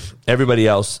everybody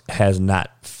else has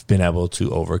not been able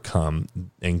to overcome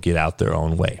and get out their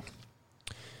own way.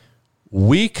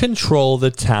 We control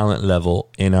the talent level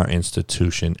in our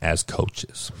institution as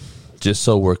coaches, just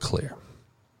so we're clear.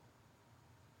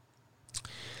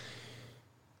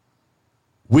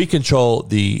 We control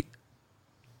the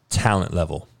talent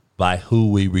level by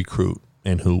who we recruit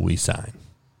and who we sign.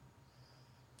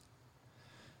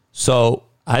 So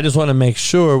I just want to make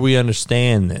sure we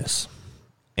understand this.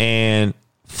 And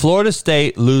Florida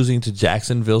State losing to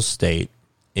Jacksonville State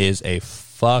is a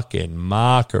fucking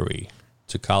mockery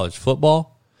to college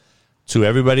football, to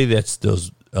everybody that's those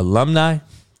alumni,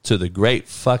 to the great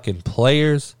fucking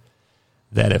players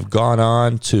that have gone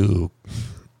on to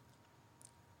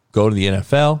go to the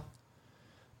NFL.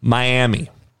 Miami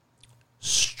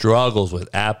struggles with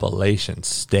Appalachian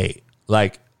State.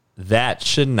 Like, that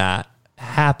should not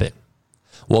happen.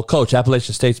 Well, Coach,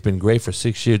 Appalachian State's been great for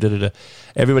 6 years.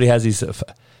 Everybody has these.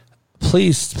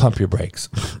 Please pump your brakes.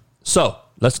 So,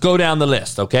 let's go down the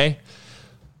list, okay?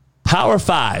 Power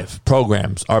 5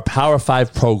 programs are Power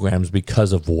 5 programs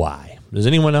because of why? Does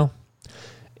anyone know?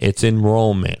 It's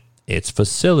enrollment. It's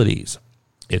facilities.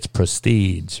 It's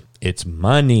prestige. It's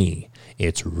money.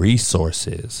 It's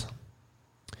resources.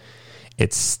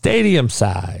 It's stadium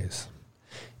size.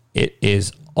 It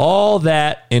is all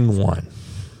that in one.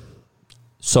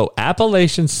 So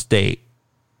Appalachian State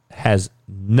has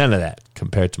none of that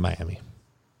compared to Miami.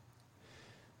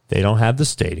 They don't have the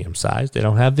stadium size. They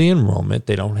don't have the enrollment.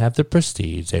 They don't have the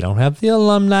prestige. They don't have the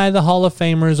alumni, the Hall of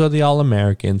Famers, or the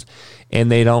All-Americans.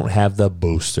 And they don't have the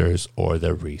boosters or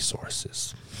the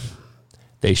resources.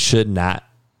 They should not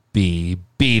be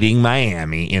beating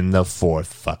Miami in the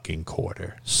fourth fucking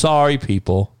quarter. Sorry,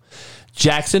 people.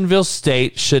 Jacksonville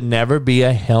State should never be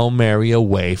a Hail Mary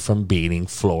away from beating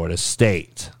Florida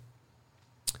State.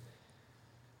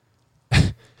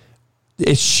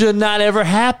 It should not ever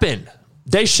happen.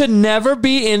 They should never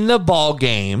be in the ball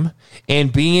game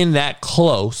and being that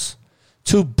close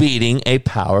to beating a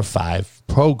Power 5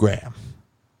 program.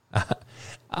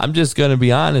 I'm just going to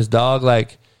be honest, dog.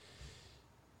 Like,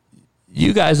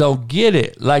 you guys don't get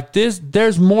it. Like,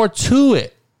 there's more to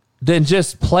it than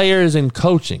just players and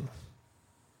coaching.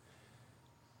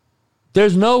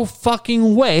 There's no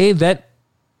fucking way that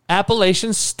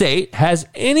Appalachian State has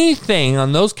anything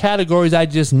on those categories I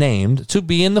just named to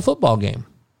be in the football game.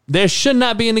 They should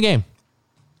not be in the game.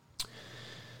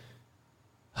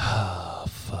 Oh,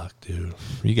 fuck, dude.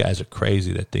 You guys are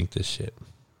crazy that think this shit.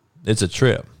 It's a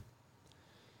trip.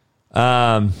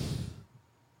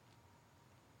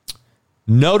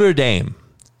 Notre Dame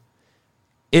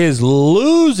is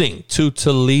losing to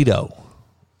Toledo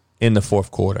in the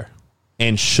fourth quarter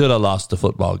and should have lost the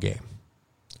football game.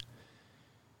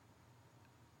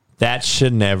 That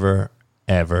should never,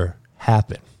 ever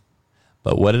happen.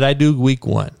 But what did I do week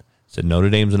 1? I said Notre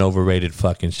Dame's an overrated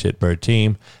fucking shitbird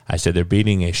team. I said they're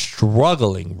beating a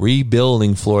struggling,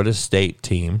 rebuilding Florida State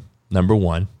team, number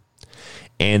 1.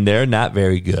 And they're not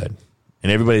very good.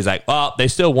 And everybody's like, oh, they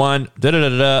still won.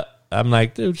 Da-da-da-da. I'm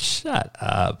like, dude, shut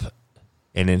up.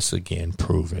 And it's again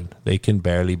proven they can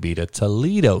barely beat a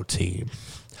Toledo team.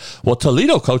 Well,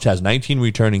 Toledo coach has 19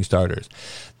 returning starters.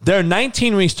 Their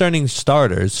 19 returning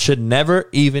starters should never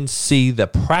even see the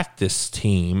practice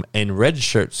team and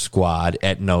redshirt squad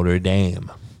at Notre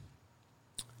Dame.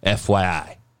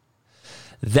 FYI.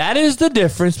 That is the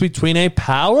difference between a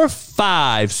Power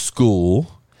 5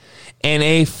 school and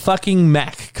a fucking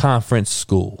MAC conference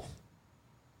school.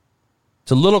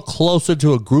 It's a little closer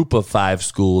to a group of 5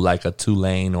 school like a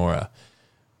Tulane or a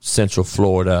Central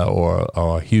Florida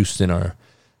or Houston or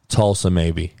Tulsa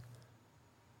maybe.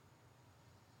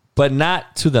 But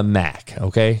not to the MAC,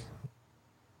 okay?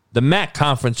 The MAC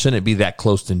conference shouldn't be that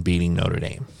close to beating Notre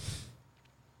Dame.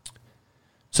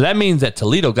 So that means that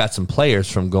Toledo got some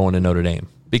players from going to Notre Dame.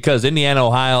 Because Indiana,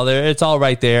 Ohio, it's all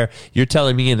right there. You're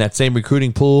telling me in that same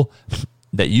recruiting pool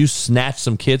that you snatched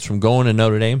some kids from going to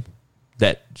Notre Dame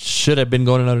that should have been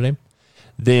going to Notre Dame?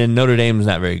 Then Notre Dame is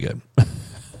not very good.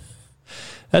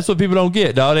 That's what people don't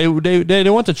get, dog. They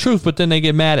want the truth, but then they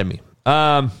get mad at me.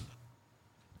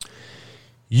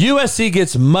 USC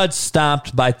gets mud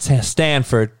stomped by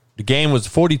Stanford. The game was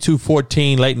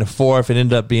 42-14 late in the fourth. It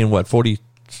ended up being,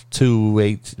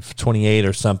 42-28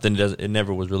 or something. It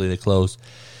never was really that close.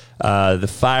 The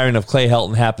firing of Clay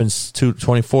Helton happens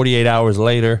 48 hours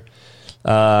later.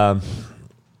 And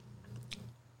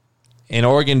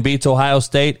Oregon beats Ohio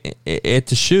State at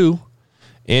the shoe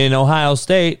in Ohio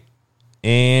State.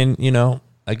 And,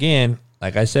 again,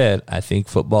 like I said, I think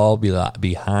football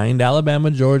behind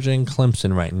Alabama, Georgia, and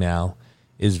Clemson right now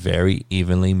is very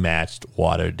evenly matched,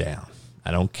 watered down. I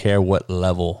don't care what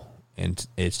level, and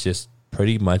it's just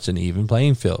pretty much an even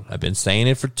playing field. I've been saying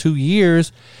it for 2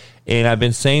 years, and I've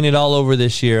been saying it all over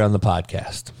this year on the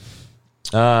podcast.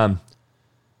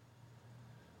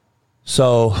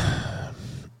 So,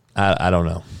 I don't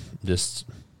know.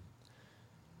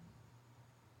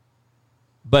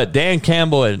 But Dan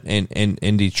Campbell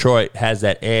in Detroit has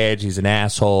that edge. He's an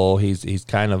asshole. He's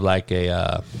kind of like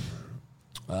my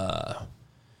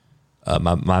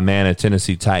man at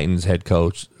Tennessee Titans head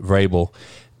coach, Vrabel.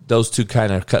 Those two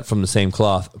kind of cut from the same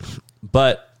cloth.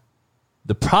 But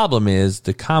the problem is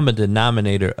the common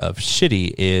denominator of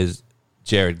shitty is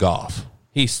Jared Goff.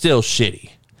 He's still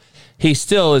shitty. He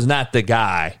still is not the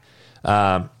guy.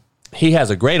 he has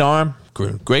a great arm,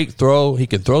 great throw. He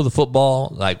can throw the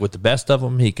football like with the best of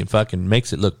them. He can fucking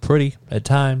makes it look pretty at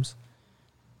times.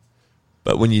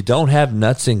 But when you don't have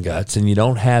nuts and guts and you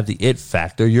don't have the it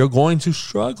factor, you're going to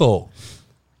struggle.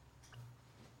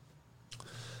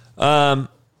 Did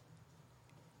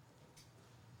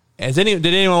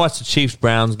anyone watch the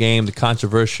Chiefs-Browns game? The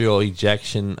controversial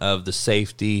ejection of the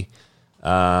safety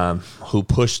who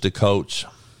pushed the coach.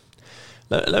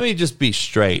 Let me just be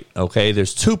straight, okay?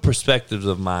 There's two perspectives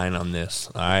of mine on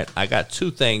this, all right? I got two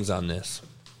things on this.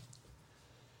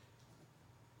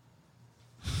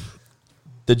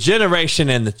 The generation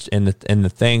and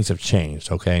the things have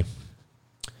changed, okay?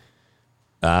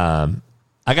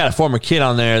 I got a former kid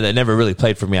on there that never really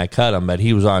played for me. I cut him, but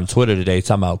he was on Twitter today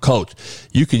talking about, Coach,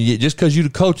 you can just because you the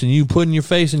coach and you putting your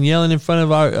face and yelling in front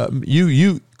of our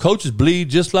you coaches bleed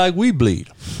just like we bleed.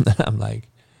 I'm like,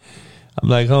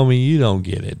 homie, you don't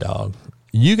get it, dog.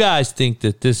 You guys think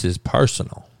that this is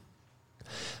personal.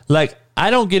 Like, I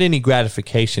don't get any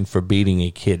gratification for beating a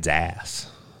kid's ass.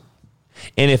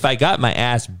 And if I got my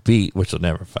ass beat, which will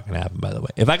never fucking happen, by the way.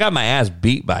 If I got my ass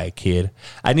beat by a kid,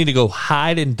 I need to go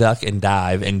hide and duck and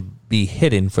dive and be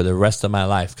hidden for the rest of my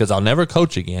life because I'll never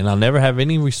coach again. I'll never have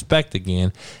any respect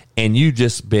again. And you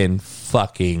just been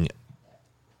fucking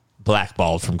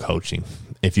blackballed from coaching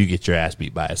if you get your ass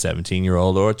beat by a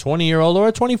 17-year-old or a 20-year-old or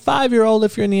a 25-year-old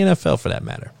if you're in the NFL for that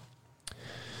matter.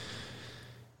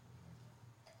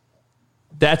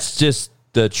 That's just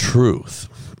the truth,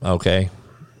 okay?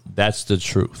 That's the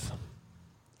truth.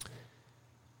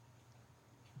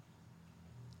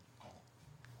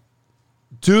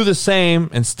 Do the same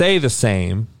and stay the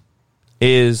same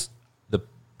is the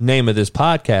name of this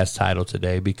podcast title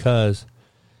today because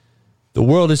the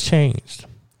world has changed.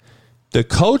 The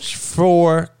coach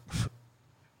for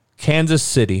Kansas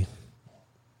City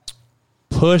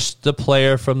pushed the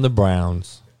player from the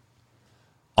Browns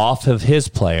off of his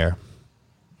player.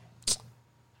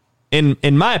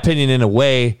 In my opinion, in a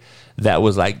way that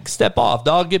was like, step off,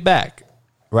 dog, get back,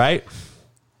 right?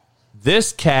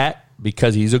 This cat,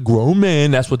 because he's a grown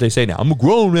man, that's what they say now. I'm a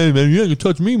grown man, you ain't gonna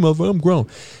touch me, motherfucker, I'm grown.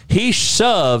 He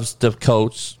shoves the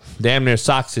coach, damn near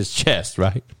socks his chest,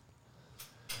 right?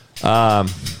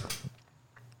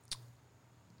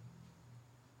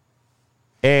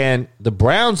 And the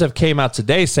Browns have came out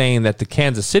today saying that the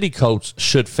Kansas City coach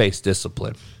should face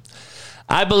discipline.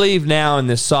 I believe now in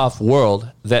this soft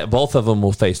world that both of them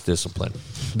will face discipline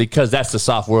because that's the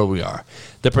soft world we are.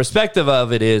 The perspective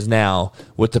of it is now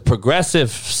with the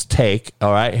progressive take,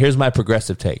 all right, here's my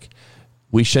progressive take.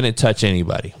 We shouldn't touch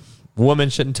anybody. Woman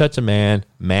shouldn't touch a man.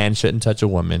 Man shouldn't touch a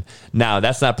woman. Now,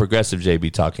 that's not progressive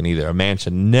JB talking either. A man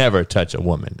should never touch a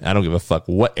woman. I don't give a fuck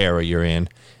what era you're in.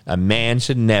 A man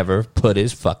should never put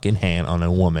his fucking hand on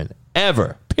a woman.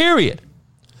 Ever. Period.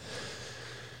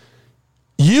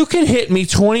 You can hit me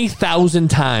 20,000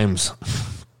 times,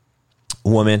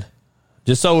 woman.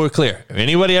 Just so we're clear. If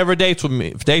anybody ever dates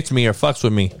me or fucks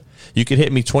with me, you can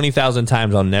hit me 20,000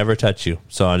 times. I'll never touch you.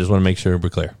 So I just want to make sure we're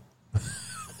clear.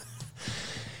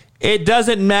 It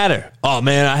doesn't matter. Oh,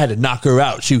 man, I had to knock her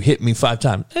out. She hit me 5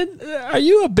 times. Are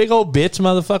you a big old bitch,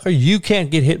 motherfucker? You can't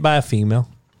get hit by a female.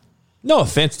 No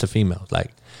offense to females.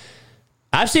 Like,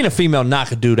 I've seen a female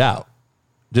knock a dude out.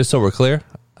 Just so we're clear.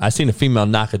 I've seen a female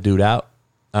knock a dude out.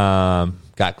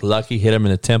 Got lucky, hit him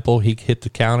in the temple. He hit the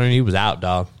counter and he was out,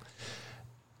 dog.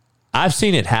 I've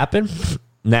seen it happen.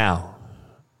 Now,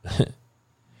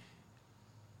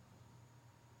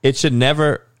 it should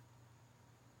never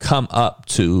come up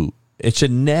to, it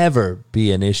should never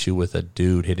be an issue with a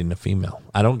dude hitting a female.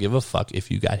 I don't give a fuck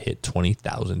if you got hit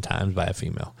 20,000 times by a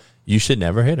female. You should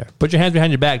never hit her. Put your hands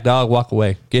behind your back, dog. Walk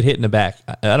away. Get hit in the back.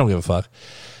 I don't give a fuck.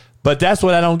 But that's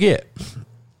what I don't get.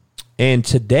 And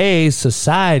today's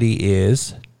society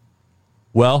is,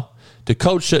 well, the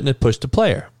coach shouldn't have pushed the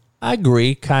player. I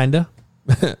agree, kind of.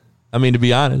 I mean, to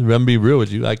be honest, I'm going to be real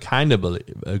with you. I kind of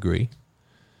agree.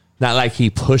 Not like he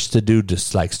pushed the dude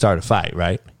to like start a fight,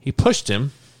 right? He pushed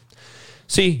him.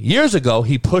 See, years ago,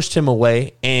 he pushed him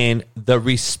away, and the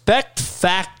respect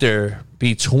factor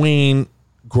between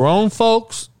grown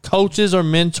folks, coaches or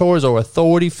mentors or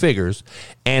authority figures,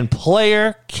 and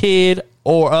player, kid,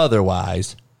 or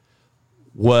otherwise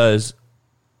was,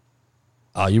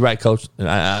 oh, you're right, coach.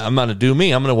 I'm going to do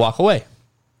me. I'm going to walk away.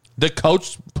 The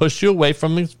coach pushed you away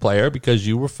from his player because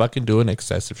you were fucking doing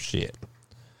excessive shit.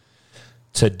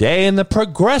 Today in the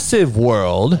progressive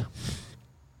world,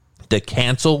 the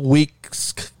cancel weak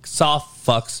soft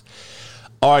fucks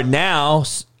are now,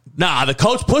 the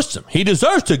coach pushed him. He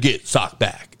deserves to get socked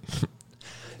back.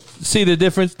 see the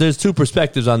difference? There's two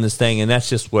perspectives on this thing, and that's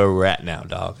just where we're at now,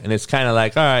 dog. And it's kind of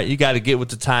like, all right, you got to get with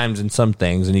the times in some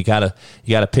things, and you gotta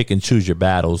pick and choose your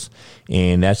battles.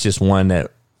 And that's just one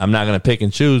that I'm not going to pick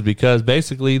and choose because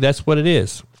basically that's what it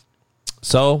is.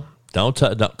 So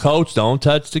coach, don't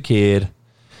touch the kid,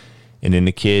 and then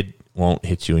the kid won't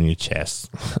hit you in your chest.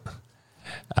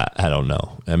 I don't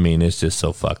know. I mean, it's just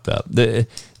so fucked up. The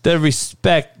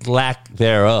respect lack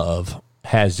thereof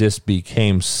has just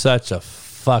became such a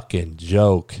fucking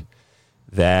joke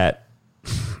that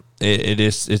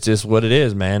it's just what it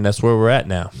is, man. That's where we're at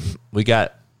now.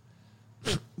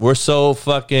 We're so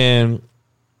fucking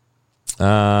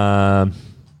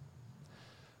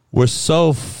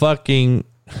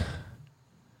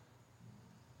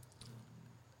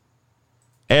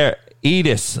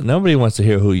Edis. Nobody wants to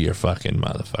hear who you're fucking,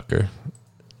 motherfucker.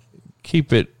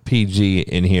 Keep it PG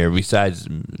in here besides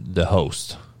the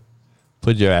host.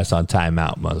 Put your ass on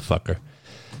timeout, motherfucker.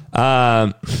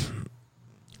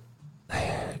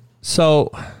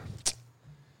 So,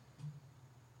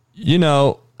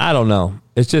 I don't know.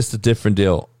 It's just a different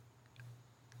deal.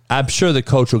 I'm sure the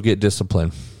coach will get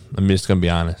disciplined. I'm just going to be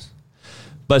honest.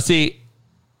 But see,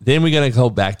 then we're going to go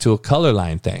back to a color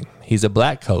line thing. He's a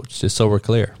black coach, just so we're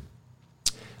clear.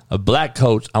 A black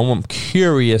coach, I'm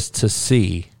curious to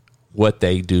see what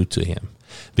they do to him.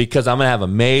 Because I'm going to have a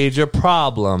major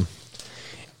problem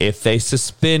if they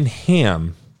suspend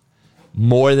him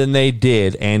more than they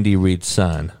did Andy Reid's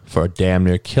son for damn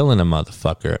near killing a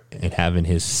motherfucker and having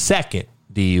his second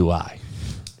DUI.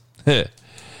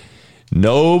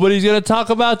 Nobody's going to talk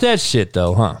about that shit,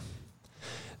 though, huh?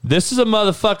 This is a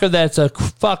motherfucker that's a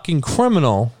fucking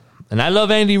criminal. And I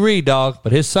love Andy Reid, dog,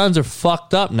 but his sons are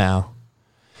fucked up now.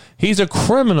 He's a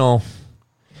criminal.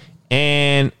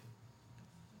 And,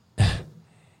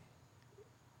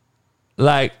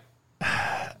 like,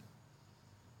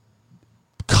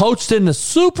 coached in the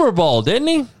Super Bowl, didn't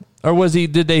he? Or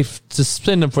did they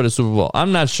suspend him for the Super Bowl?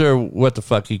 I'm not sure what the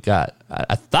fuck he got.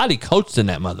 I thought he coached in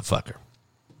that motherfucker.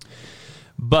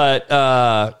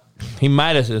 But he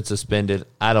might have been suspended.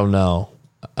 I don't know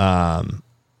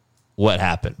what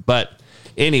happened. But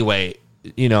anyway,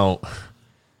 no,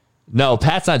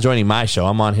 Pat's not joining my show.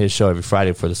 I'm on his show every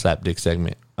Friday for the Slap Dick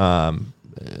segment.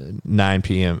 9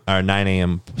 p.m. or 9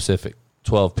 a.m. Pacific,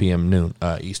 12 p.m. noon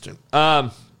Eastern.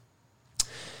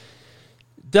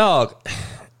 Dog,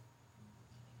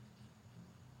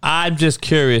 I'm just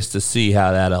curious to see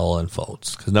how that all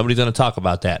unfolds because nobody's going to talk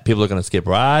about that. People are going to skip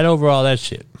right over all that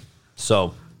shit.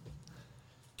 So,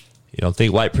 you don't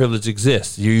think white privilege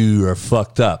exists? You are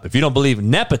fucked up. If you don't believe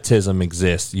nepotism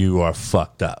exists, you are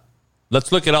fucked up.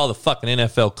 Let's look at all the fucking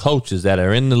NFL coaches that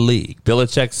are in the league.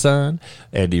 Belichick's son,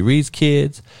 Andy Reid's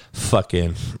kids,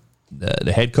 fucking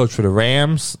the head coach for the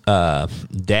Rams.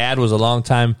 Dad was a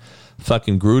long-time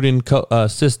fucking Gruden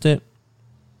assistant.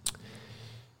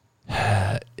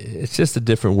 It's just a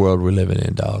different world we're living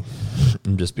in, dog.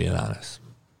 I'm just being honest.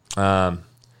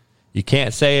 You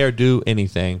can't say or do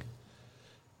anything.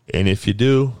 And if you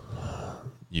do,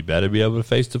 you better be able to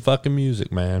face the fucking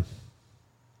music, man.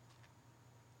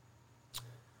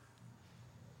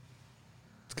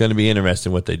 It's going to be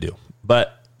interesting what they do.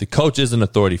 But the coach is an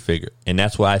authority figure, and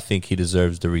that's why I think he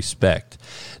deserves the respect.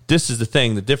 This is the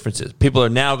thing, the difference is. People are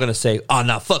now going to say, oh,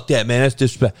 no, fuck that, man. That's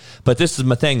disrespect. But this is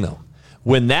my thing, though.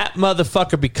 When that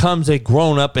motherfucker becomes a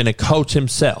grown-up and a coach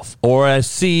himself or a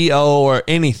CEO or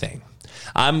anything,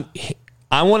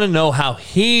 I want to know how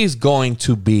he's going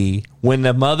to be when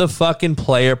the motherfucking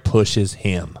player pushes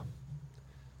him.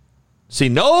 See,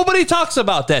 nobody talks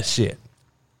about that shit.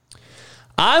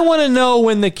 I want to know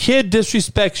when the kid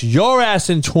disrespects your ass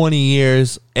in 20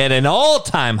 years at an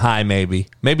all-time high, maybe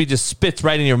just spits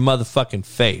right in your motherfucking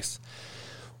face.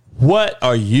 What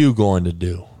are you going to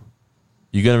do?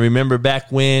 You going to remember back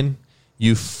when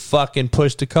you fucking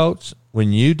pushed the coach?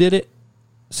 When you did it?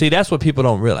 See, that's what people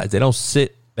don't realize. They don't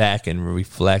sit back and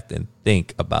reflect and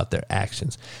think about their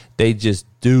actions. They just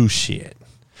do shit.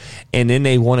 And then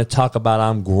they want to talk about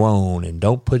I'm grown and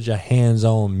don't put your hands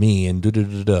on me and do.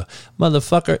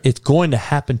 Motherfucker, it's going to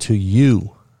happen to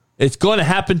you. It's going to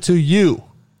happen to you.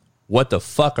 What the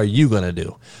fuck are you going to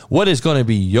do? What is going to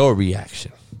be your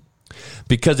reaction?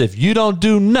 Because if you don't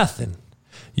do nothing,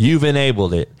 you've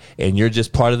enabled it and you're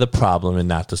just part of the problem and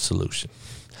not the solution.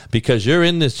 Because you're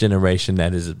in this generation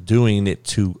that is doing it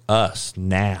to us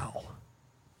now.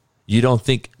 You don't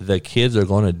think the kids are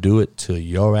going to do it to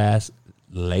your ass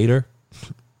later?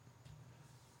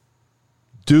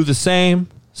 Do the same,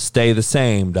 stay the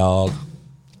same, dog.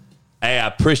 Hey, I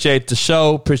appreciate the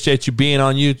show. Appreciate you being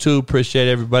on YouTube. Appreciate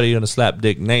everybody on the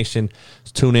Slapdick Nation.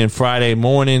 Tune in Friday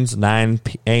mornings, 9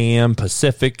 a.m.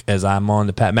 Pacific, as I'm on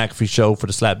the Pat McAfee Show for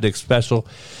the Slapdick Special,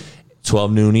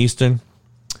 12 noon Eastern.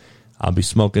 I'll be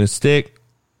smoking a stick,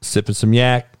 sipping some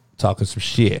yak, talking some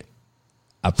shit.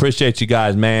 I appreciate you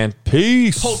guys, man.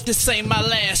 Peace. Hope this ain't my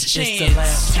last chance. It's the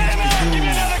last chance for you.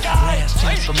 Last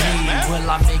chance for me. Will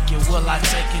I make it? Will I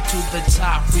take it to the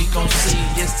top? We gon' see.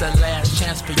 It's the last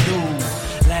chance for you.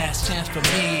 Last chance for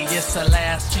me. It's the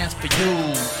last chance for you.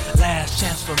 Last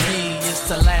chance for me. It's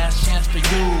the last chance for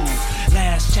you.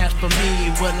 Last chance for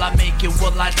me. Will I make it?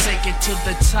 Will I take it to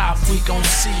the top? We gon'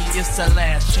 see. It's the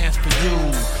last chance for you.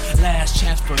 Last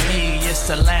chance for me. It's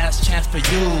the last chance for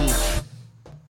you.